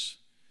 years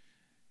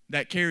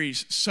that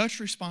carries such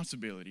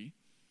responsibility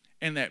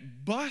and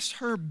that busts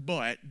her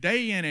butt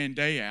day in and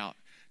day out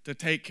to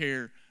take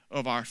care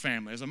of our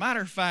family. As a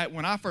matter of fact,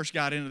 when I first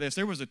got into this,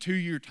 there was a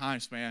 2-year time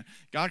span.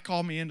 God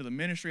called me into the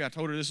ministry. I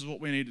told her this is what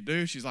we need to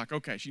do. She's like,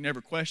 okay. She never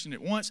questioned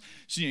it once.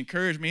 She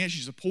encouraged me in it.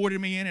 She supported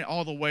me in it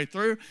all the way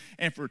through.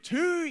 And for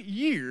 2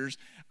 years,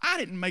 I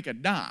didn't make a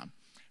dime.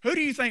 Who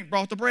do you think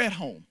brought the bread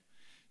home?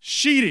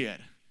 She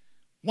did.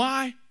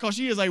 Why? Because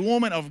she is a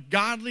woman of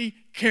godly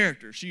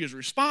character. She is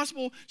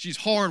responsible. She's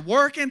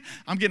hardworking.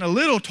 I'm getting a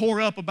little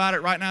tore up about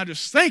it right now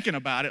just thinking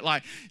about it.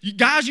 Like, you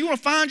guys, you want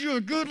to find you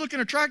a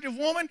good-looking, attractive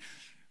woman?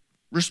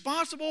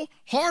 Responsible,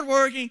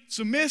 hardworking,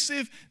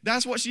 submissive.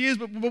 That's what she is.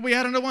 But we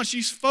had another one.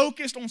 She's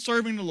focused on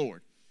serving the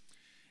Lord.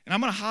 And I'm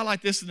going to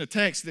highlight this in the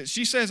text that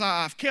she says,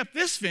 I've kept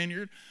this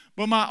vineyard,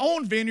 but my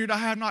own vineyard I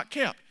have not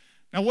kept.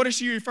 Now, what is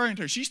she referring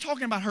to? She's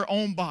talking about her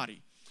own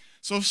body.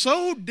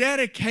 So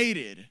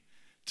dedicated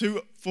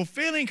to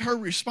fulfilling her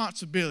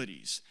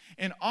responsibilities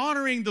and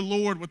honoring the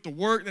Lord with the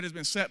work that has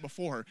been set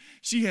before her.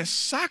 She has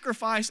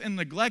sacrificed and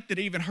neglected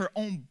even her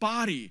own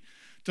body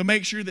to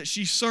make sure that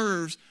she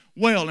serves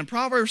well. In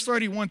Proverbs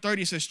 31:30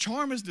 it says,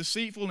 charm is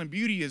deceitful and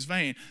beauty is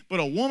vain, but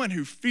a woman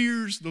who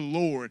fears the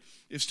Lord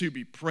is to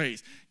be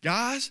praised.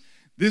 Guys,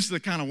 this is the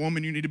kind of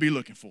woman you need to be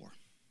looking for.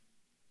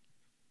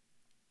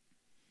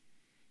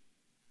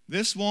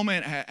 This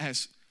woman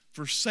has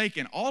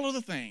forsaken all of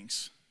the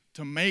things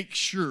to make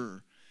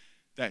sure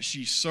that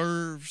she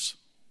serves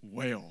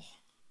well.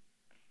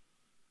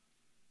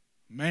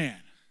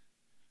 Man,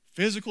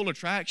 physical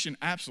attraction,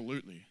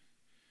 absolutely.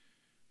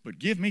 But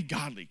give me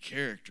godly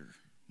character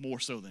more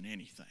so than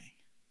anything.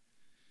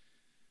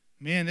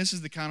 Man, this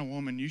is the kind of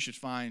woman you should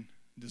find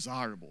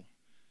desirable,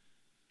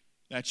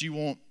 that you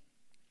want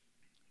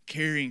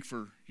caring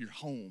for your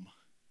home.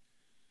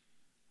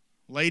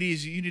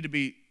 Ladies, you need to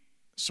be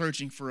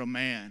searching for a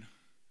man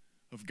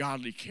of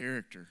godly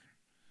character,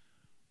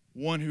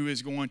 one who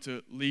is going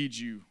to lead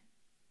you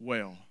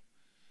well.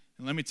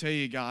 And let me tell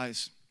you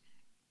guys,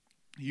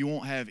 you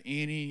won't have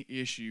any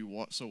issue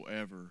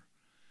whatsoever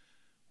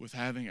with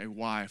having a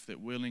wife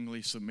that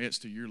willingly submits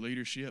to your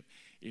leadership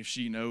if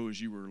she knows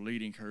you are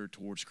leading her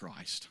towards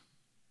Christ.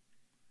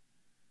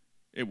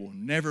 It will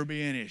never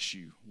be an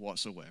issue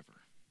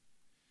whatsoever.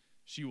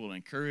 She will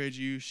encourage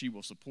you. She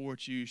will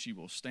support you. She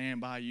will stand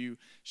by you.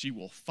 She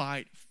will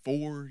fight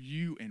for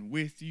you and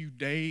with you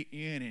day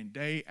in and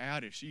day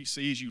out if she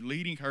sees you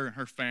leading her and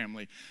her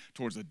family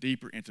towards a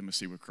deeper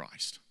intimacy with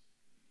Christ.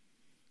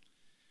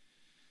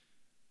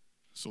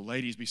 So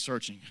ladies, be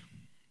searching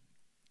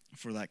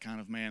for that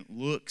kind of man.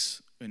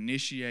 Looks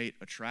initiate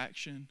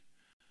attraction,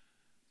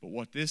 but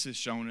what this has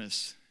shown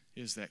us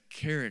is that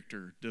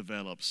character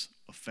develops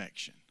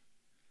affection.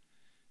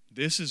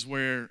 This is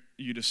where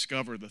you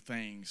discover the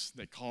things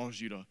that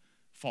cause you to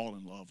fall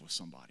in love with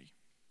somebody.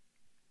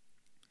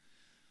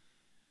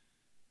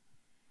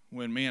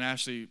 When me and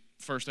Ashley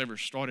first ever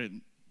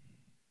started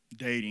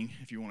dating,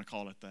 if you want to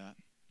call it that,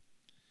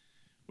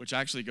 which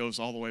actually goes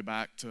all the way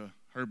back to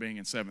her being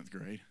in 7th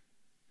grade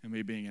and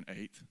me being in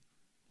 8th,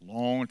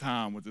 long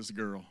time with this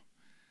girl,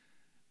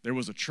 there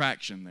was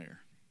attraction there.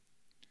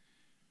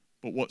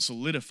 But what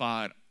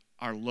solidified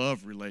our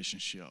love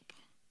relationship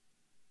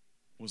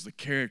was the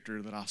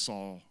character that I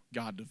saw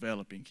God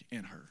developing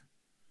in her.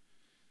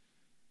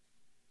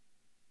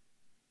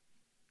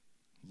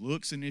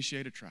 Looks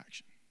initiate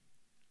attraction.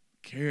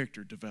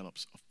 Character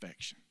develops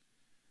affection.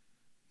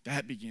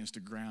 That begins to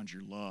ground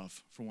your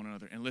love for one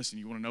another. And listen,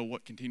 you want to know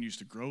what continues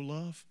to grow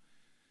love?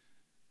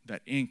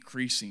 That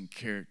increasing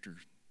character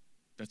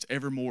that's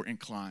ever more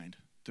inclined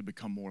to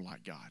become more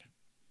like God.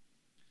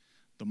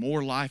 The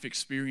more life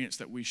experience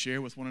that we share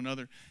with one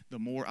another, the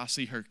more I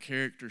see her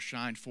character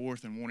shine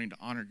forth and wanting to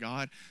honor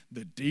God,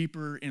 the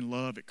deeper in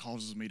love it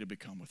causes me to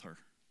become with her.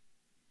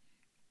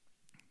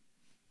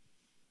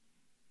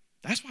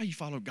 That's why you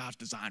follow God's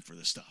design for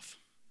this stuff.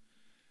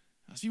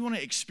 Now, if you want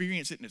to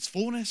experience it in its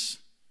fullness,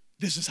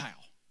 this is how.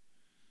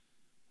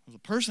 The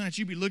person that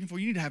you be looking for,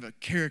 you need to have a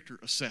character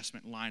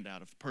assessment lined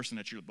out of the person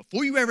that you're,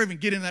 before you ever even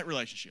get in that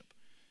relationship.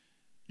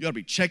 You ought to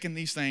be checking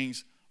these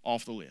things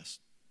off the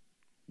list.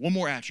 One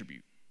more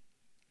attribute.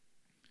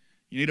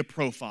 You need a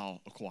profile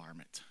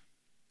acquirement.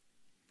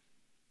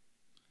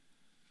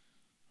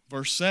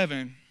 Verse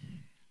 7,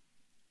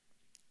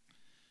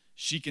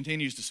 she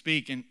continues to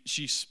speak, and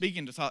she's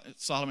speaking to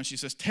Solomon. She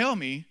says, "Tell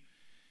me,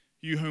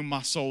 you whom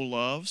my soul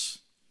loves,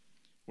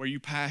 where you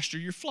pasture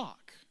your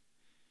flock,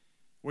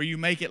 where you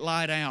make it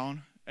lie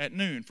down at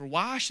noon. For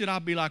why should I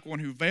be like one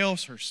who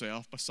veils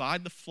herself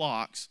beside the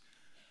flocks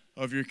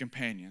of your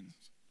companions?"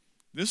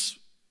 This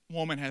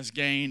woman has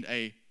gained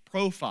a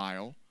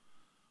profile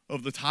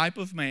of the type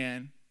of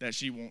man that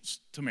she wants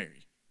to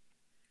marry.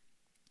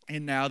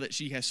 And now that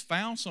she has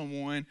found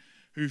someone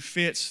who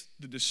fits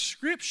the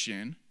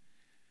description,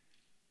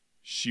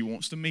 she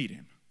wants to meet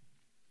him.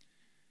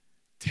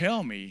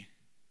 Tell me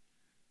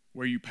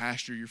where you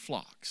pasture your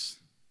flocks.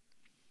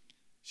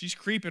 She's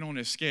creeping on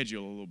his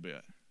schedule a little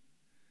bit.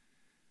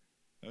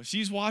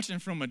 She's watching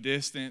from a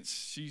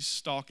distance. She's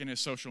stalking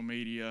his social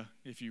media,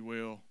 if you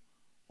will,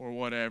 or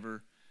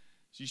whatever.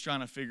 She's trying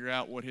to figure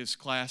out what his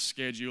class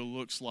schedule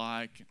looks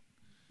like,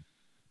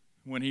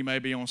 when he may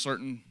be on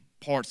certain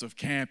parts of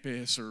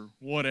campus or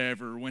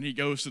whatever, when he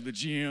goes to the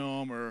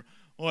gym or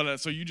whatever.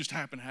 So you just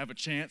happen to have a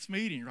chance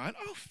meeting, right?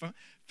 Oh,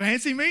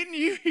 fancy meeting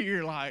you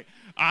here. Like,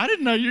 I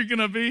didn't know you're going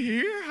to be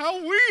here.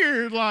 How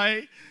weird.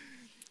 Like,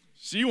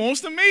 she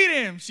wants to meet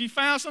him. She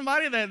found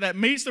somebody that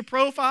meets the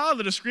profile,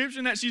 the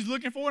description that she's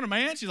looking for in a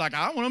man. She's like,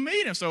 I want to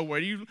meet him. So where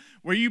you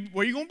going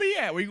to be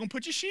at? Where you going to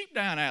put your sheep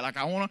down at? Like,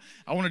 I want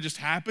to just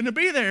happen to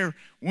be there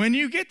when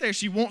you get there.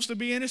 She wants to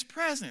be in his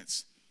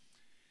presence.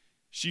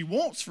 She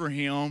wants for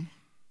him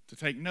to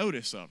take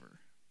notice of her.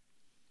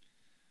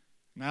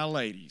 Now,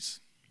 ladies,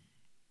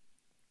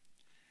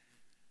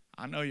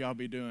 I know y'all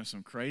be doing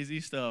some crazy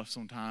stuff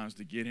sometimes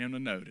to get him to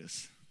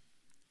notice.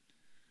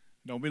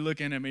 Don't be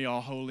looking at me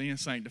all holy and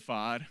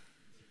sanctified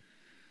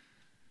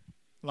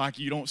like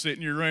you don't sit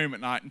in your room at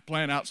night and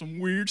plan out some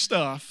weird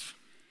stuff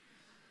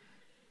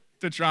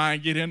to try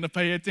and get him to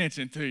pay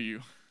attention to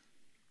you.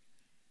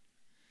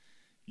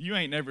 You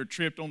ain't never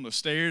tripped on the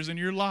stairs in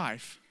your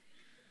life.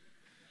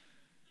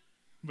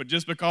 But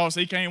just because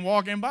he came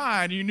walking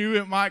by and you knew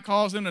it might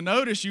cause him to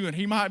notice you and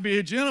he might be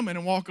a gentleman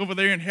and walk over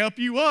there and help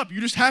you up,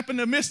 you just happened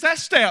to miss that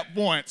step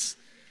once.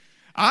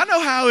 I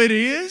know how it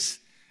is,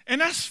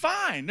 and that's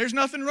fine. There's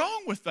nothing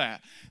wrong with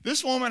that.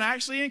 This woman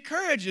actually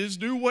encourages,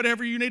 do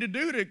whatever you need to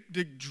do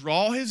to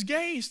draw his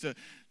gaze,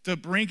 to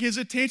bring his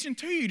attention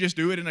to you. Just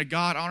do it in a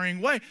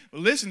God-honoring way. But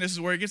listen, this is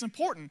where it gets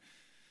important.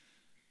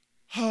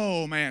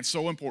 Oh, man,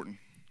 so important.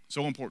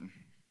 So important.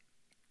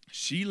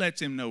 She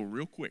lets him know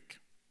real quick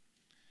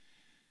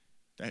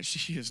that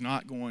she is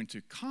not going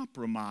to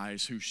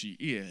compromise who she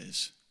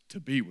is to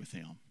be with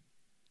him.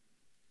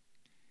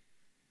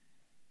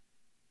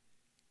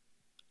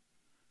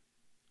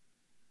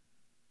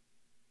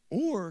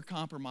 Or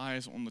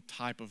compromise on the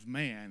type of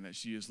man that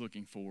she is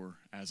looking for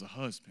as a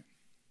husband.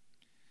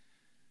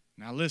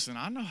 Now listen,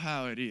 I know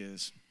how it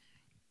is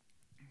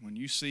when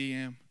you see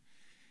him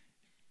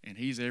and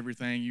he's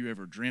everything you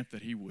ever dreamt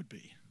that he would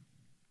be.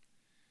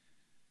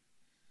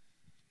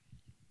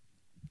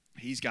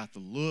 He's got the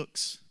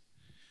looks.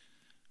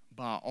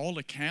 By all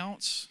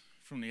accounts,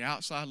 from the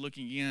outside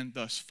looking in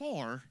thus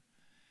far,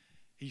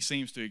 he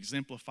seems to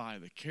exemplify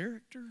the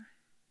character.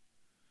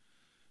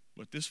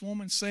 But this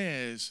woman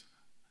says,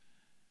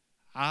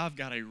 I've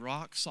got a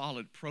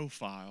rock-solid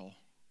profile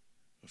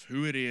of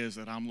who it is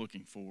that I'm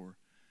looking for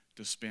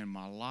to spend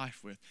my life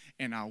with,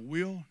 and I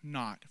will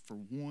not for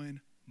one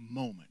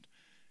moment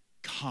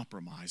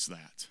compromise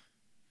that.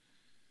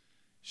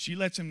 She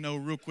lets him know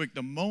real quick,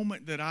 the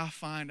moment that I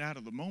find out,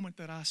 or the moment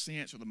that I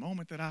sense, or the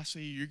moment that I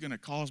see you're going to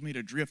cause me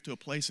to drift to a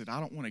place that I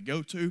don't want to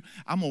go to,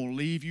 I'm going to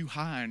leave you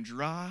high and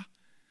dry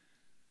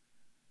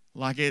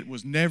like it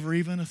was never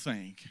even a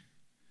thing.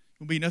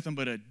 It'll be nothing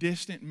but a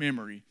distant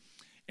memory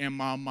in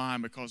my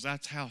mind, because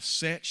that's how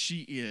set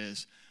she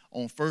is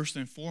on first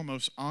and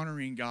foremost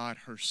honoring God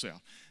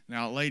herself.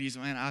 Now, ladies,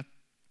 man,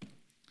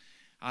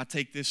 I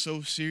take this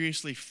so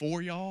seriously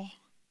for y'all.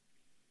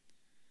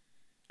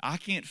 I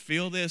can't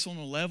feel this on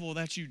the level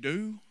that you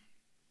do,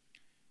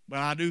 but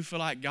I do feel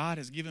like God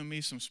has given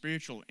me some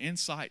spiritual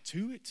insight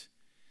to it.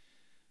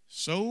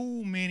 So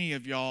many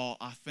of y'all,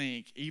 I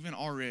think, even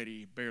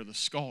already bear the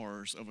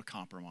scars of a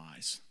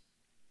compromise.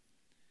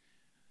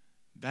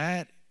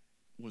 That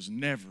was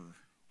never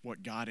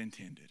what God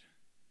intended.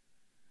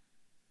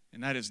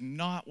 And that is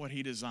not what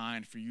He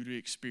designed for you to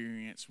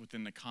experience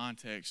within the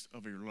context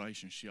of a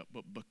relationship.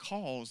 But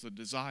because the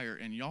desire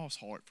in y'all's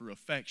heart for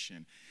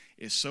affection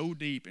is so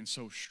deep and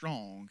so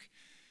strong,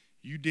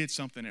 you did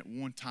something at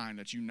one time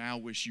that you now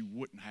wish you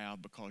wouldn't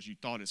have because you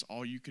thought it's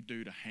all you could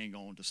do to hang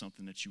on to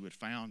something that you had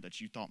found that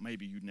you thought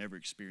maybe you'd never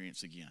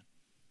experience again.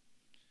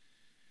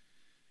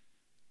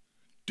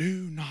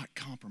 Do not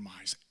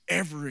compromise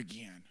ever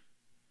again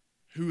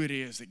who it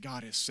is that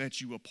God has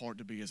set you apart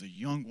to be as a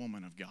young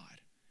woman of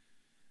God.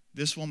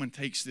 This woman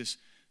takes this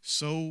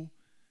so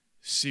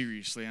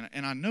seriously.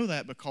 And I know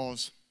that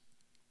because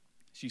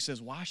she says,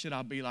 why should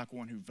I be like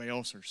one who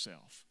veils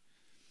herself?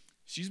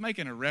 She's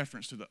making a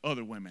reference to the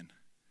other women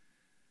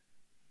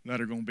that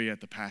are going to be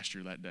at the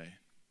pasture that day,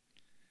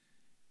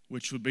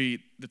 which would be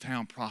the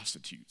town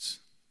prostitutes.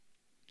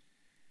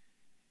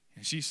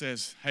 And she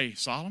says, hey,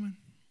 Solomon,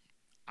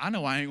 I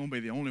know I ain't going to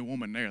be the only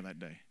woman there that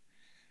day.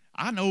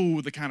 I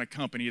know the kind of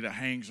company that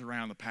hangs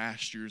around the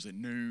pastures at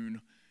noon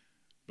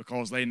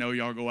because they know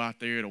y'all go out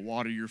there to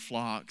water your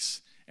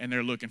flocks and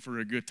they're looking for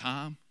a good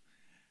time.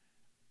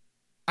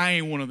 I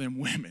ain't one of them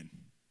women.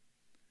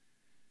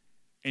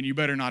 And you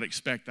better not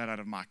expect that out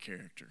of my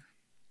character.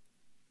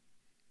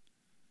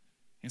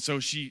 And so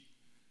she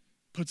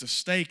puts a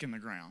stake in the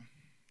ground.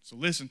 So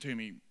listen to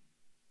me,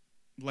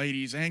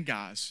 ladies and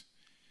guys.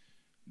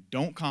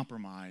 Don't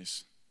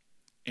compromise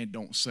and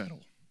don't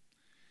settle.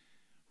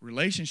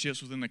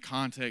 Relationships within the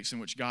context in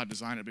which God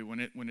designed it to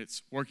be, when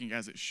it's working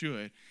as it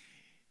should,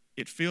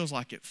 it feels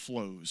like it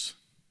flows,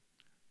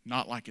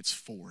 not like it's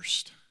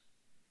forced.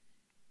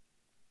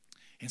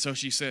 And so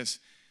she says,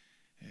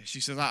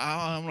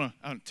 I want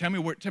to tell me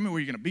where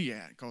you're going to be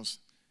at, because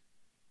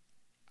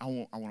I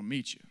want to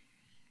meet you.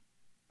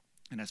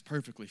 And that's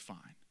perfectly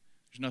fine.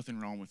 There's nothing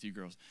wrong with you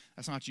girls.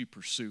 That's not you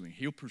pursuing.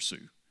 He'll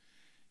pursue.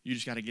 You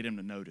just got to get him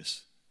to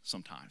notice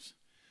sometimes.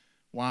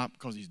 Why?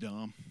 Because he's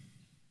dumb.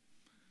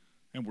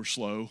 And we're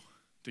slow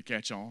to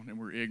catch on, and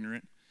we're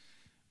ignorant.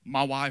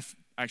 My wife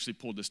actually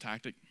pulled this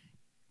tactic.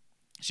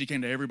 She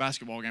came to every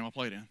basketball game I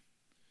played in.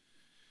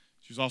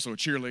 She was also a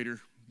cheerleader,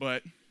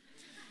 but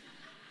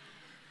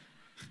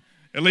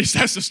at least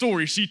that's the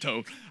story she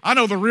told. I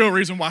know the real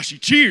reason why she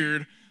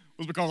cheered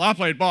was because I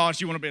played ball and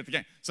she wanted to be at the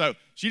game. So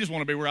she just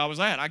wanted to be where I was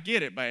at. I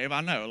get it, babe.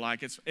 I know.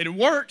 It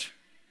worked.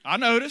 I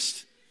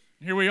noticed.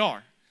 Here we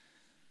are.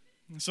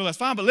 So that's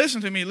fine. But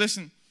listen to me.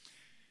 Listen.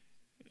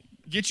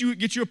 Get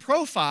you a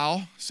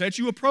profile. Set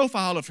you a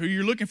profile of who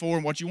you're looking for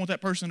and what you want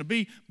that person to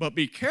be. But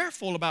be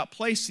careful about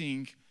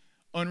placing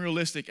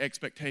unrealistic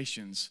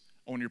expectations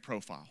on your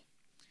profile.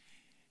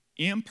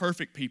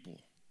 Imperfect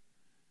people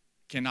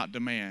cannot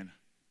demand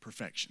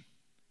perfection.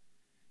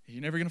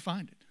 You're never going to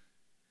find it.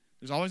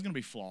 There's always going to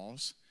be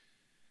flaws,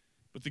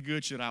 but the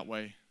good should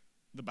outweigh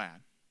the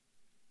bad.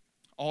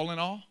 All in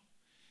all,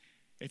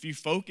 if you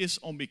focus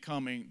on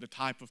becoming the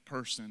type of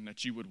person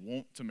that you would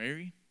want to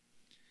marry,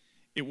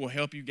 it will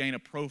help you gain a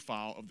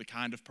profile of the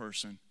kind of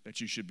person that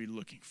you should be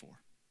looking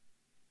for.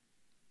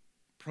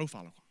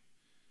 Profile.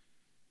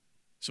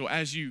 So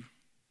as you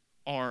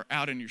are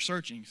out in your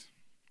searchings,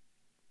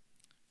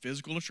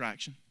 physical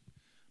attraction,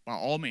 by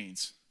all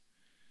means,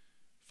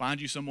 find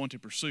you someone to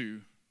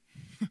pursue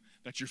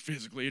that you're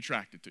physically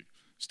attracted to.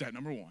 Step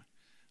number one.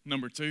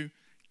 Number two,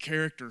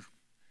 character.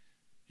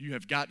 You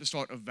have got to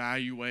start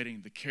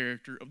evaluating the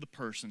character of the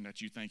person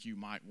that you think you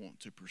might want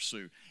to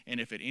pursue.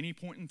 And if at any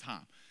point in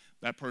time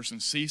that person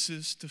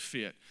ceases to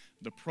fit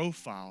the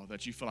profile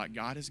that you feel like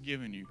God has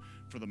given you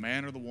for the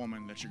man or the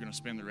woman that you're going to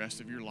spend the rest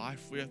of your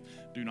life with,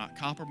 do not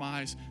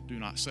compromise, do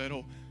not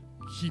settle.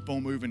 Keep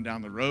on moving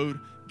down the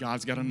road.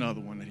 God's got another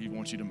one that He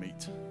wants you to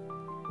meet.